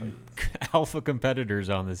a bunch of alpha competitors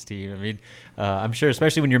on this team. I mean, I'm sure,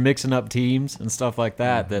 especially when you're mixing up teams and stuff like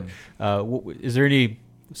that. That is there any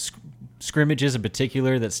scrimmages in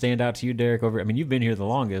particular that stand out to you, Derek? You've been here the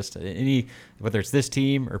longest. Any, whether it's this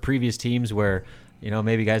team or previous teams where,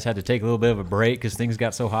 maybe guys had to take a little bit of a break because things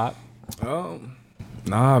got so hot?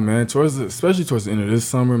 Nah, man. Especially towards the end of this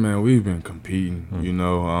summer, man, we've been competing.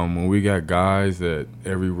 When we got guys at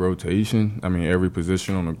every rotation, every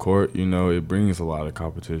position on the court, it brings a lot of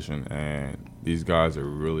competition, and these guys are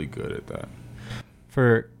really good at that.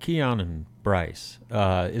 For Keon and Bryce,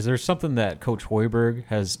 is there something that Coach Hoiberg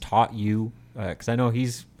has taught you? Because I know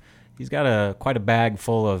he's got quite a bag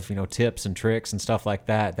full of tips and tricks and stuff like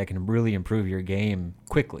that can really improve your game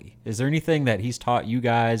quickly. Is there anything that he's taught you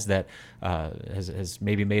guys that has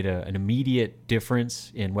maybe made an immediate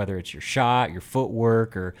difference in whether it's your shot, your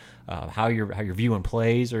footwork, or how you're viewing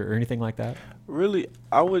plays or anything like that? Really,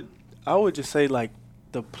 I would just say like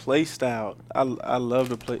the play style. I love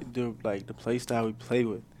the play style we play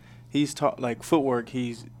with. He's taught like footwork.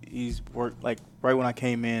 He's worked like right when I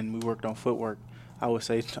came in, we worked on footwork. I would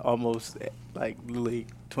say almost like literally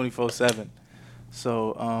 24/7.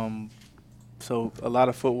 So so a lot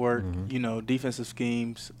of footwork, defensive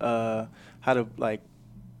schemes, how to like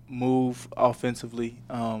move offensively.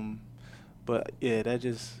 But yeah, that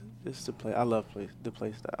just the play. I love the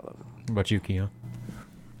play style of it. What about you, Keon?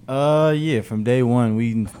 Yeah, from day one,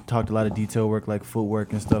 we talked a lot of detail work, like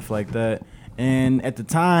footwork and stuff like that. And at the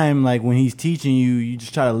time, like when he's teaching you, you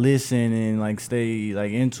just try to listen and like stay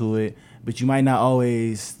like into it, but you might not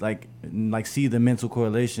always like see the mental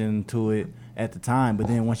correlation to it at the time. But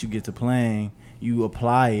then once you get to playing, you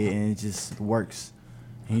apply it and it just works.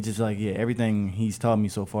 And he just everything he's taught me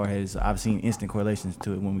so far I've seen instant correlations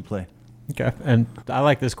to it when we play. Okay, and I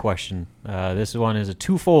like this question. This one is a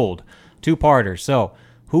two-parter. So,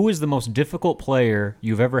 who is the most difficult player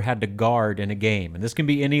you've ever had to guard in a game? And this can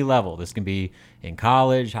be any level. This can be in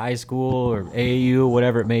college, high school, or AAU,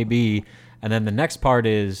 whatever it may be. And then the next part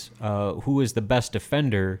is who is the best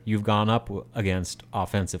defender you've gone up against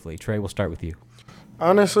offensively? Trey, we'll start with you.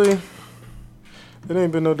 Honestly, there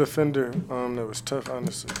ain't been no defender that was tough,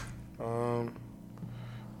 honestly.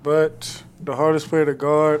 But the hardest player to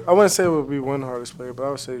guard, I wouldn't say it would be one hardest player, but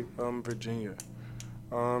I would say Virginia.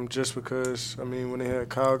 Just because, when they had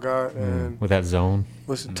Kyle Gott and with that zone.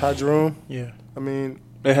 What's it, Ty Jerome? Yeah.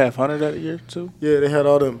 They have Hunter that year too? Yeah, they had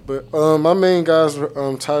all them. But my main guys were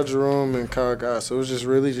Ty Jerome and Kyle Gott. So it was just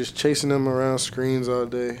really just chasing them around screens all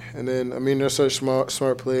day. And then, they're such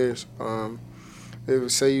smart players. They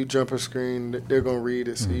would say you jump a screen, they're going to read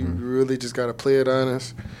it. So you really just got to play it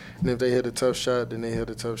honest. And if they hit a tough shot, then they hit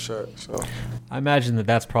a tough shot. So I imagine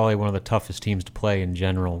that's probably one of the toughest teams to play in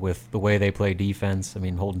general with the way they play defense.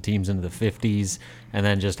 Holding teams into the 50s, and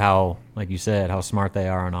then just how, like you said, how smart they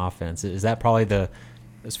are on offense. Is that probably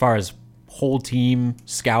as far as whole team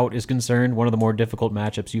scout is concerned, one of the more difficult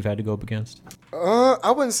matchups you've had to go up against?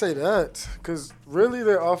 I wouldn't say that, because really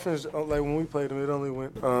their offense, like when we played them, it only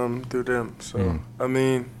went through them. So,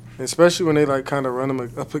 especially when they like kind of run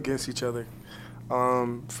them up against each other.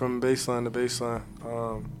 From baseline to baseline,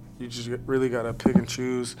 you just really got to pick and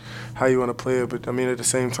choose how you want to play it. But, at the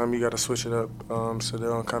same time, you got to switch it up so they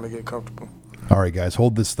don't kind of get comfortable. All right, guys,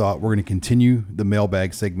 hold this thought. We're going to continue the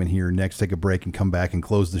mailbag segment here next, take a break, and come back and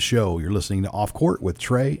close the show. You're listening to Off Court with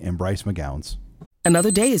Trey and Bryce McGowens.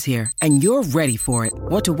 Another day is here, and you're ready for it.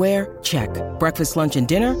 What to wear? Check. Breakfast, lunch, and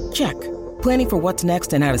dinner? Check. Planning for what's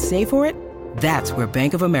next and how to save for it? That's where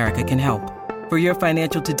Bank of America can help. For your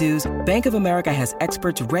financial to-dos, Bank of America has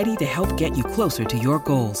experts ready to help get you closer to your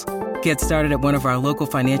goals. Get started at one of our local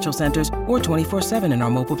financial centers or 24/7 in our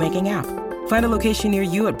mobile banking app. Find a location near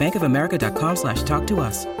you at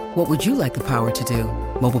bankofamerica.com/talktous. What would you like the power to do?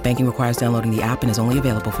 Mobile banking requires downloading the app and is only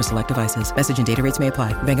available for select devices. Message and data rates may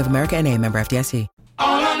apply. Bank of America N.A., member FDIC.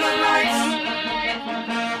 All of the lights.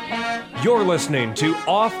 You're listening to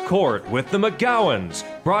Off Court with the McGowens,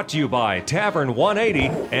 brought to you by Tavern 180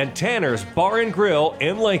 and Tanner's Bar and Grill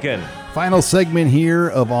in Lincoln. Final segment here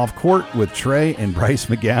of Off Court with Trey and Bryce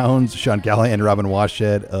McGowens, Sean Callahan and Robin Washed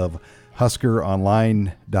of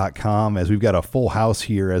HuskerOnline.com, as we've got a full house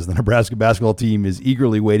here as the Nebraska basketball team is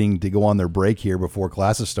eagerly waiting to go on their break here before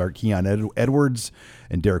classes start. Keon Edwards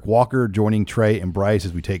and Derek Walker joining Trey and Bryce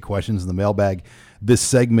as we take questions in the mailbag. This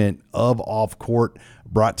segment of Off Court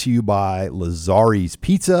brought to you by Lazari's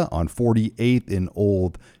Pizza on 48th and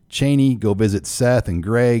Old Cheney. Go visit Seth and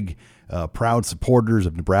Greg, proud supporters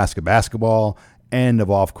of Nebraska basketball and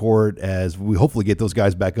of Off Court, as we hopefully get those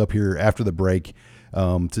guys back up here after the break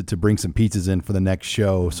to bring some pizzas in for the next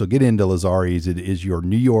show. So get into Lazari's. It is your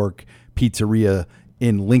New York pizzeria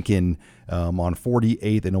in Lincoln on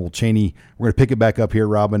 48th and Old Cheney. We're going to pick it back up here,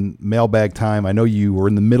 Robin. Mailbag time. I know you were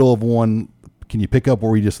in the middle of one can you pick up where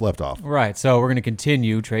we just left off? Right, so we're going to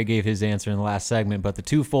continue. Trey gave his answer in the last segment, but the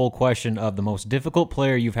twofold question of the most difficult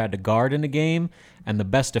player you've had to guard in a game and the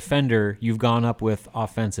best defender you've gone up with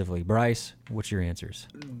offensively. Bryce, what's your answers?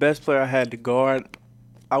 Best player I had to guard,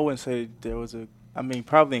 I wouldn't say there was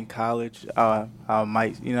probably in college, I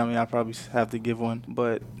might, I probably have to give one,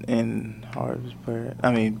 but in hardest player,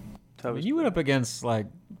 you went up against, like,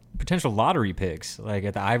 potential lottery picks, like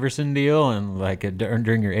at the Iverson deal and like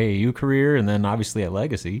during your AAU career, and then obviously at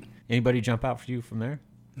Legacy. Anybody jump out for you from there?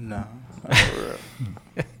 No. Not for real.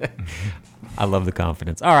 I love the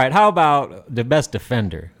confidence. All right, how about the best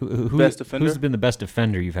defender? Best defender? Who's been the best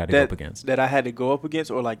defender you've had to go up against? That I had to go up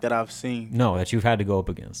against, or like that I've seen? No, that you've had to go up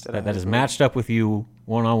against. That is matched up with you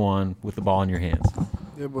one-on-one with the ball in your hands.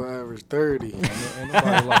 Yeah, boy, average 30. Ain't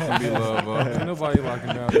nobody locking B-Love up. Ain't nobody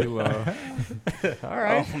locking down B-Love. All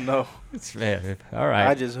right. Oh, no. It's fair. All right.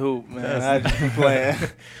 I just hoop, man. I just be playing.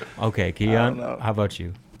 Okay, Keon, how about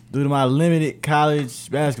you? Due to my limited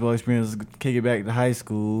college basketball experience, kick it back to high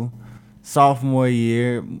school. Sophomore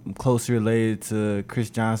year, I'm closely related to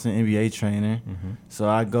Chris Johnson, NBA trainer. Mm-hmm. So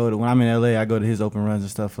when I'm in LA, I go to his open runs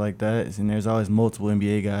and stuff like that. And there's always multiple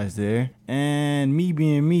NBA guys there. And me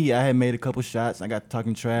being me, I had made a couple shots. I got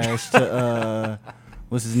talking trash to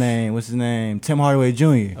what's his name? Tim Hardaway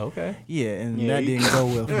Jr. Okay. Yeah, and that didn't go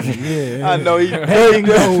well for me. Yeah. I know that didn't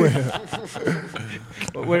go well.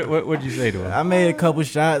 What'd you say to him? I made a couple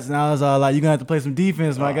shots, and I was all like, "You're gonna have to play some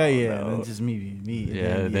defense, my guy." Yeah, no. and then just me.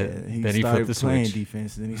 Yeah, then he started flipped the playing switch.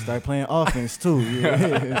 defense, and then he started playing offense too.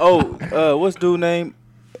 Yeah. What's dude name?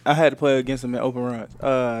 I had to play against him in open runs.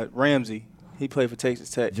 Ramsey. He played for Texas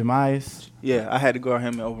Tech. Jemias. Yeah, I had to guard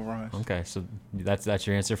him in open runs. Okay, so that's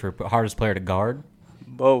your answer for hardest player to guard?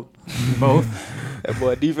 Both. That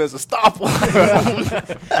boy defensive stopper.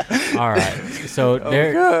 All right. So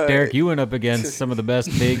Derek, you went up against some of the best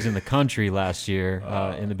bigs in the country last year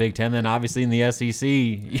in the Big Ten, then obviously in the SEC.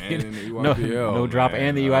 And in the UIPL, no drop, man.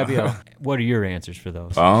 and the UIPL. What are your answers for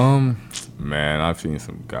those? Man, I've seen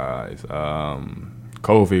some guys.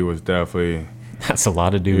 Kofi was definitely. That's a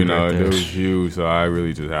lot of dudes. Right there. It was huge, so I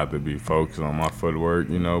really just have to be focused on my footwork,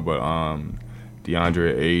 but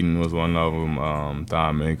DeAndre Ayton was one of them.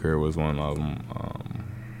 Don Minker was one of them.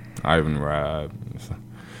 Ivan Rabb.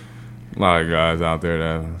 A lot of guys out there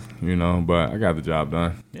that, but I got the job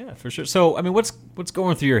done. Yeah, for sure. So, what's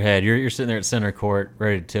going through your head? You're sitting there at center court,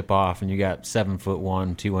 ready to tip off, and you got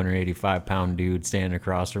 7'1", 285-pound dude standing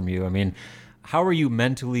across from you. How are you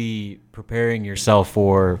mentally preparing yourself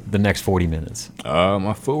for the next 40 minutes?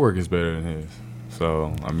 My footwork is better than his.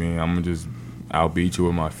 So, I'm going to just outbeat you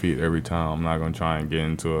with my feet every time. I'm not going to try and get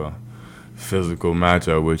into a physical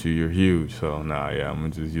matchup with you. You're huge. So, I'm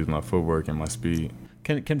going to just use my footwork and my speed.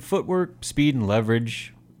 Can footwork, speed, and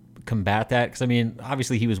leverage combat that? Because,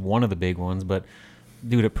 obviously he was one of the big ones, but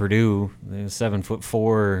dude at Purdue, the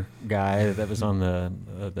 7'4" guy that was on the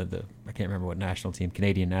I can't remember what national team,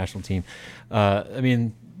 Canadian national team.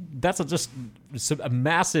 That's just a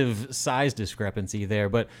massive size discrepancy there.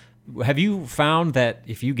 But have you found that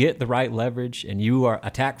if you get the right leverage and you are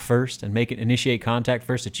attack first and initiate contact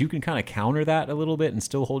first, that you can kind of counter that a little bit and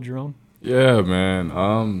still hold your own? Yeah,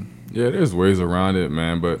 man. There's ways around it,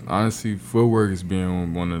 man. But honestly, footwork is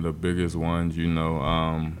being one of the biggest ones, you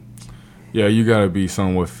got to be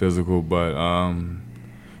somewhat physical, but,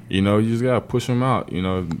 you just got to push them out.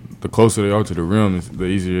 The closer they are to the rim, the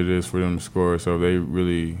easier it is for them to score. So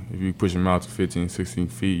if you push them out to 15, 16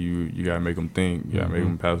 feet, you got to make them think. You got to make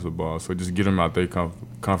them pass the ball. So just get them out their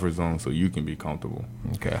comfort zone so you can be comfortable.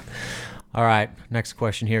 Okay. All right, next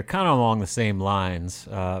question here, kind of along the same lines.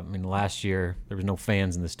 Last year there was no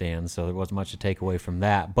fans in the stands, so there wasn't much to take away from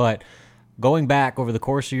that. But going back over the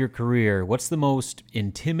course of your career, what's the most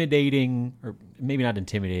intimidating, or maybe not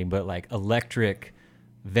intimidating, but like electric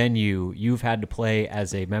venue you've had to play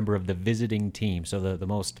as a member of the visiting team? So the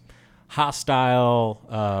most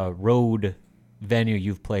hostile road venue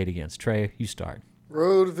you've played against. Trey, you start.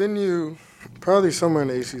 Road venue, probably somewhere in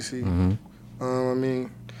the ACC. Mm-hmm.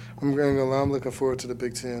 I'm going to lie, I'm looking forward to the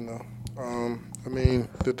Big Ten, though.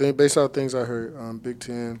 Based on things I heard, Big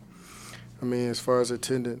Ten, as far as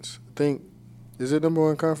attendance, I think, is it number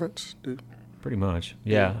one conference, dude? Pretty much,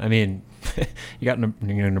 yeah. You got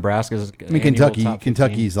Nebraska's.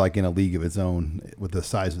 Kentucky's like in a league of its own with the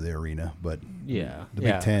size of the arena, but the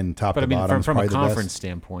Big Ten, top to bottom, from probably a conference the best.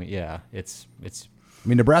 standpoint, it's.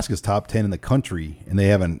 Nebraska's top 10 in the country, and they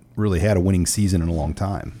haven't really had a winning season in a long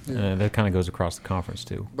time. That kind of goes across the conference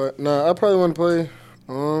too. But no, I probably want to play.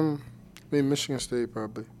 Michigan State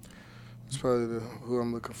probably. It's probably who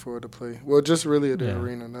I'm looking forward to play. Well, just really at the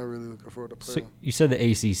arena, not really looking forward to playing. So you said the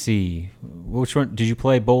ACC. Which one did you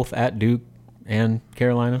play? Both at Duke and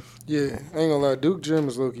Carolina? Yeah, I ain't gonna lie. Duke gym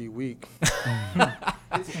is low-key weak.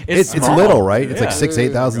 It's little, right? It's like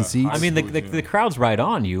 8,000 seats. I mean, the crowd's right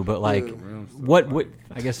on you, but like, what?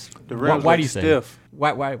 I guess the rims why do you say stiff?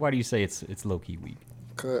 Why do you say it's low key weak?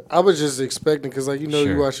 I was just expecting, because like Sure.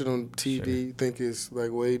 you watch it on TV, you think it's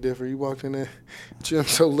like way different. You walk in there, gym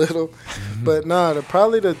so little, but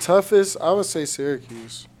probably the toughest I would say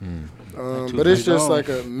Syracuse. But it's just like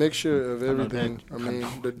a mixture of everything. I mean,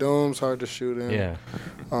 the dome's hard to shoot in. Yeah.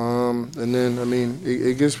 And then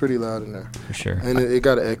it gets pretty loud in there For sure. and it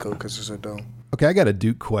got an echo because it's a dome. Okay, I got a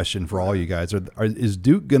Duke question for all you guys. Is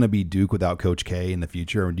Duke going to be Duke without Coach K in the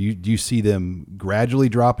future? Or do you see them gradually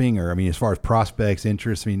dropping? Or, I mean, as far as prospects,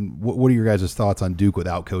 interest, I mean, what are your guys' thoughts on Duke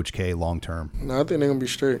without Coach K long term? No, I think they're going to be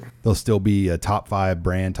straight. They'll still be a top 5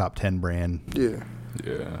 brand, top 10 brand. Yeah.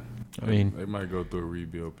 Yeah. I mean, they might go through a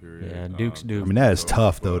rebuild period. Yeah, Duke's Duke. I mean, that is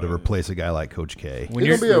tough, though, to replace a guy like Coach K. When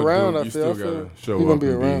He's going to be around, I You feel. still gotta show He's going up to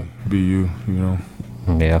be and around. be you know.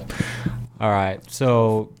 Yeah. All right.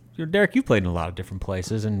 So, Derek, you played in a lot of different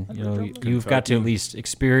places, and you've got to at least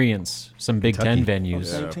experience some Big Ten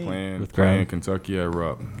venues. Yeah, with playing Kentucky at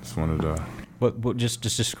Rupp. It's one of the. What just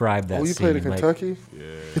describe that. Oh, you scene, played in Kentucky? Yeah.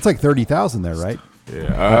 It's like 30,000 there, right?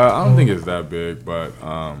 Yeah, I don't think it's that big, but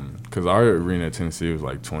because our arena in Tennessee was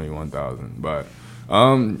like 21,000, but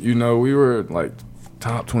we were like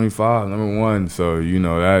top 25, number 1, so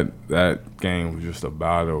that game was just a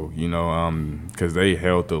battle, because they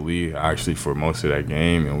held the lead actually for most of that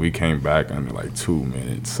game, and we came back under like 2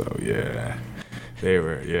 minutes, so yeah.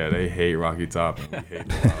 They hate Rocky Top and we hate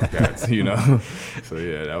the Wildcats, So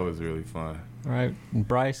yeah, that was really fun. All right,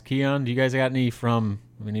 Bryce, Keon, do you guys got any from?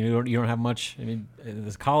 I mean, you don't have much. I mean, at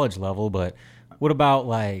this college level, but what about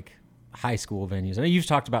like high school venues? I know you've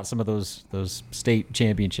talked about some of those state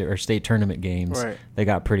championship or state tournament games. Right. They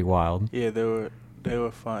got pretty wild. Yeah, they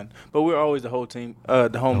were fun, but we were always the home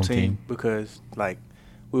team because like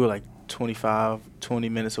we were like 20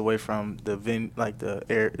 minutes away from the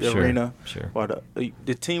arena. Sure. While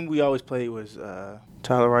the team we always played was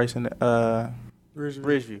Tyler Rice and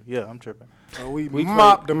Ridgeview. Yeah, I'm tripping. We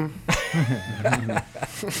mopped them.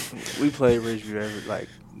 We played Ridgeview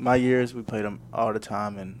my years. We played them all the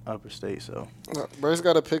time in Upper State. So Bryce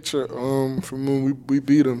got a picture from when we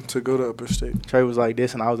beat him to go to Upper State. Trey was like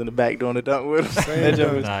this, and I was in the back doing the dunk with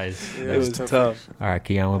him. Nice. It was tough. All right,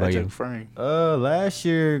 Keon, what about you? Last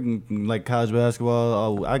year, like college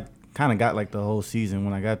basketball, I kind of got like the whole season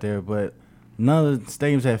when I got there, but none of the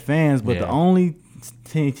stadiums had fans. But the only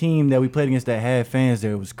team that we played against that had fans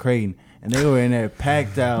there was Creighton. And they were in there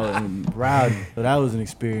packed out and rowdy. So that was an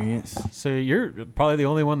experience. So you're probably the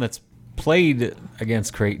only one that's played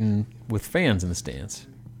against Creighton with fans in the stands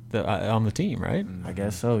on the team, right? I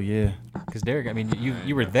guess so, yeah. Because Derek, I mean,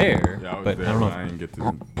 you were there, Yeah, I was but there, I don't know. I didn't get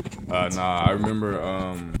to. I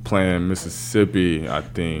remember playing Mississippi, I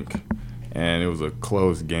think, and it was a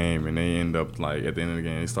close game, and they end up like at the end of the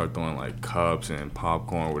game, they start throwing like cups and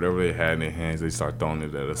popcorn, whatever they had in their hands, they start throwing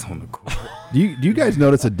it at us on the court. Do you guys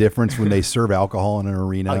notice a difference when they serve alcohol in an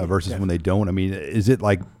arena versus when they don't? I mean, is it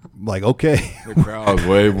like okay? The crowd's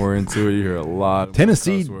way more into it. You hear a lot of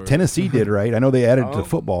Tennessee did, right? I know they added it to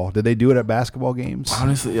football. Did they do it at basketball games?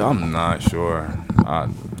 Honestly, I'm not sure.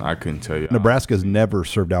 I couldn't tell you. Nebraska's never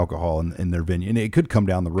served alcohol in their venue, and it could come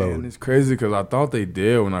down the road. And it's crazy because I thought they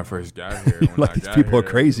did when I first got here. Like, these people are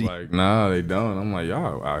crazy. Like, nah, they don't. I'm like,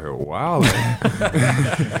 y'all out here wilding.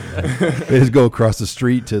 They just go across the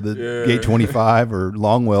street to the Gate 25 or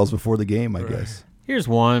Longwells before the game, I guess. Here's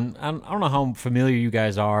one. I don't know how familiar you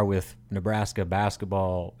guys are with Nebraska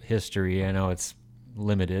basketball history. I know it's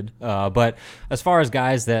limited. But as far as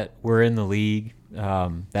guys that were in the league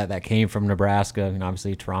that came from Nebraska,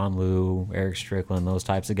 obviously Teron Lue, Eric Strickland, those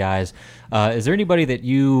types of guys, is there anybody that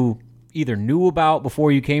you either knew about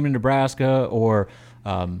before you came to Nebraska or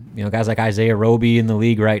guys like Isaiah Roby in the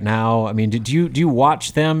league right now? I mean, do you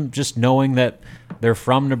watch them just knowing that they're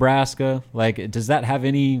from Nebraska? Like, does that have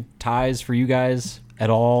any ties for you guys at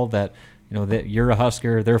all? That that you're a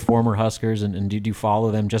Husker, they're former Huskers, and do you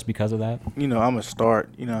follow them just because of that? I'm a start.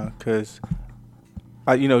 Because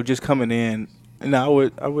just coming in. No,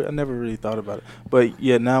 I never really thought about it, but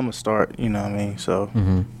yeah, now I'm a start. You know what I mean? So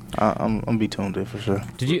I'm be tuned in for sure.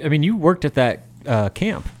 You worked at that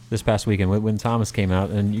camp this past weekend when Thomas came out,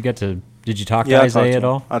 and you got to. Did you talk to Isaiah at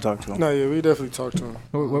all? I talked to him. No, yeah, we definitely talked to him.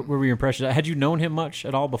 What were your impressions? Had you known him much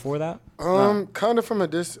at all before that? Kind of from a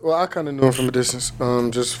distance. Well, I kind of knew him from a distance,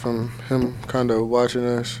 just from him kind of watching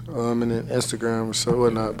us, and then Instagram or so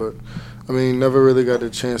whatnot. But never really got a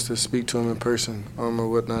chance to speak to him in person, or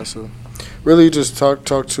whatnot. So, really, just talk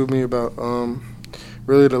to me about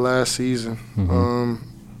really the last season.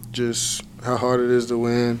 Just how hard it is to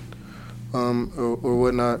win, or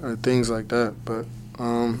whatnot, or things like that. But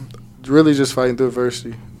really just fighting through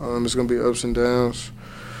adversity. It's going to be ups and downs.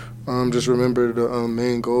 Just remember the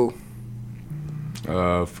main goal.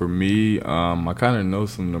 For me, I kind of know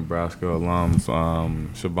some Nebraska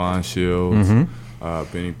alums, Shaban Shields,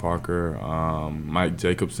 Benny Parker, Mike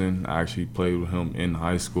Jacobson. I actually played with him in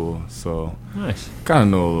high school, so nice. Kind of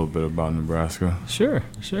know a little bit about Nebraska. Sure.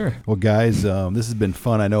 Well, guys, this has been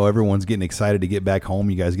fun. I know everyone's getting excited to get back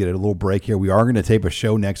home. You guys get a little break here. We are going to tape a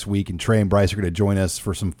show next week, and Trey and Bryce are going to join us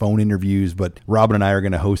for some phone interviews, but Robin and I are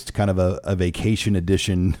going to host kind of a vacation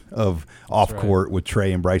edition of Off Court with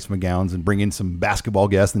Trey and Bryce McGowens and bring in some basketball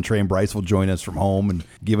guests, and Trey and Bryce will join us from home and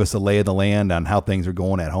give us a lay of the land on how things are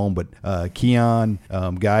going at home. But Keon,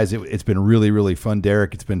 guys, it's been really, really fun.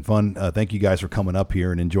 Derek, it's been fun. Thank you guys for coming up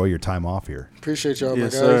here and enjoy your time off here. Appreciate y'all,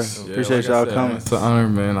 yes, my guys. Sir. Appreciate y'all coming. It's an honor,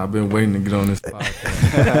 man. I've been waiting to get on this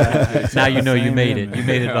podcast. Now you know you made it. You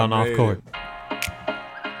made it on Off Court.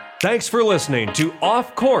 Thanks for listening to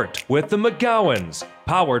Off Court with the McGowens,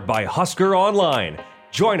 powered by Husker Online.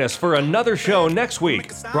 Join us for another show next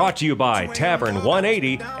week, brought to you by Tavern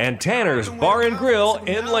 180 and Tanner's Bar and Grill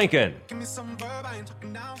in Lincoln.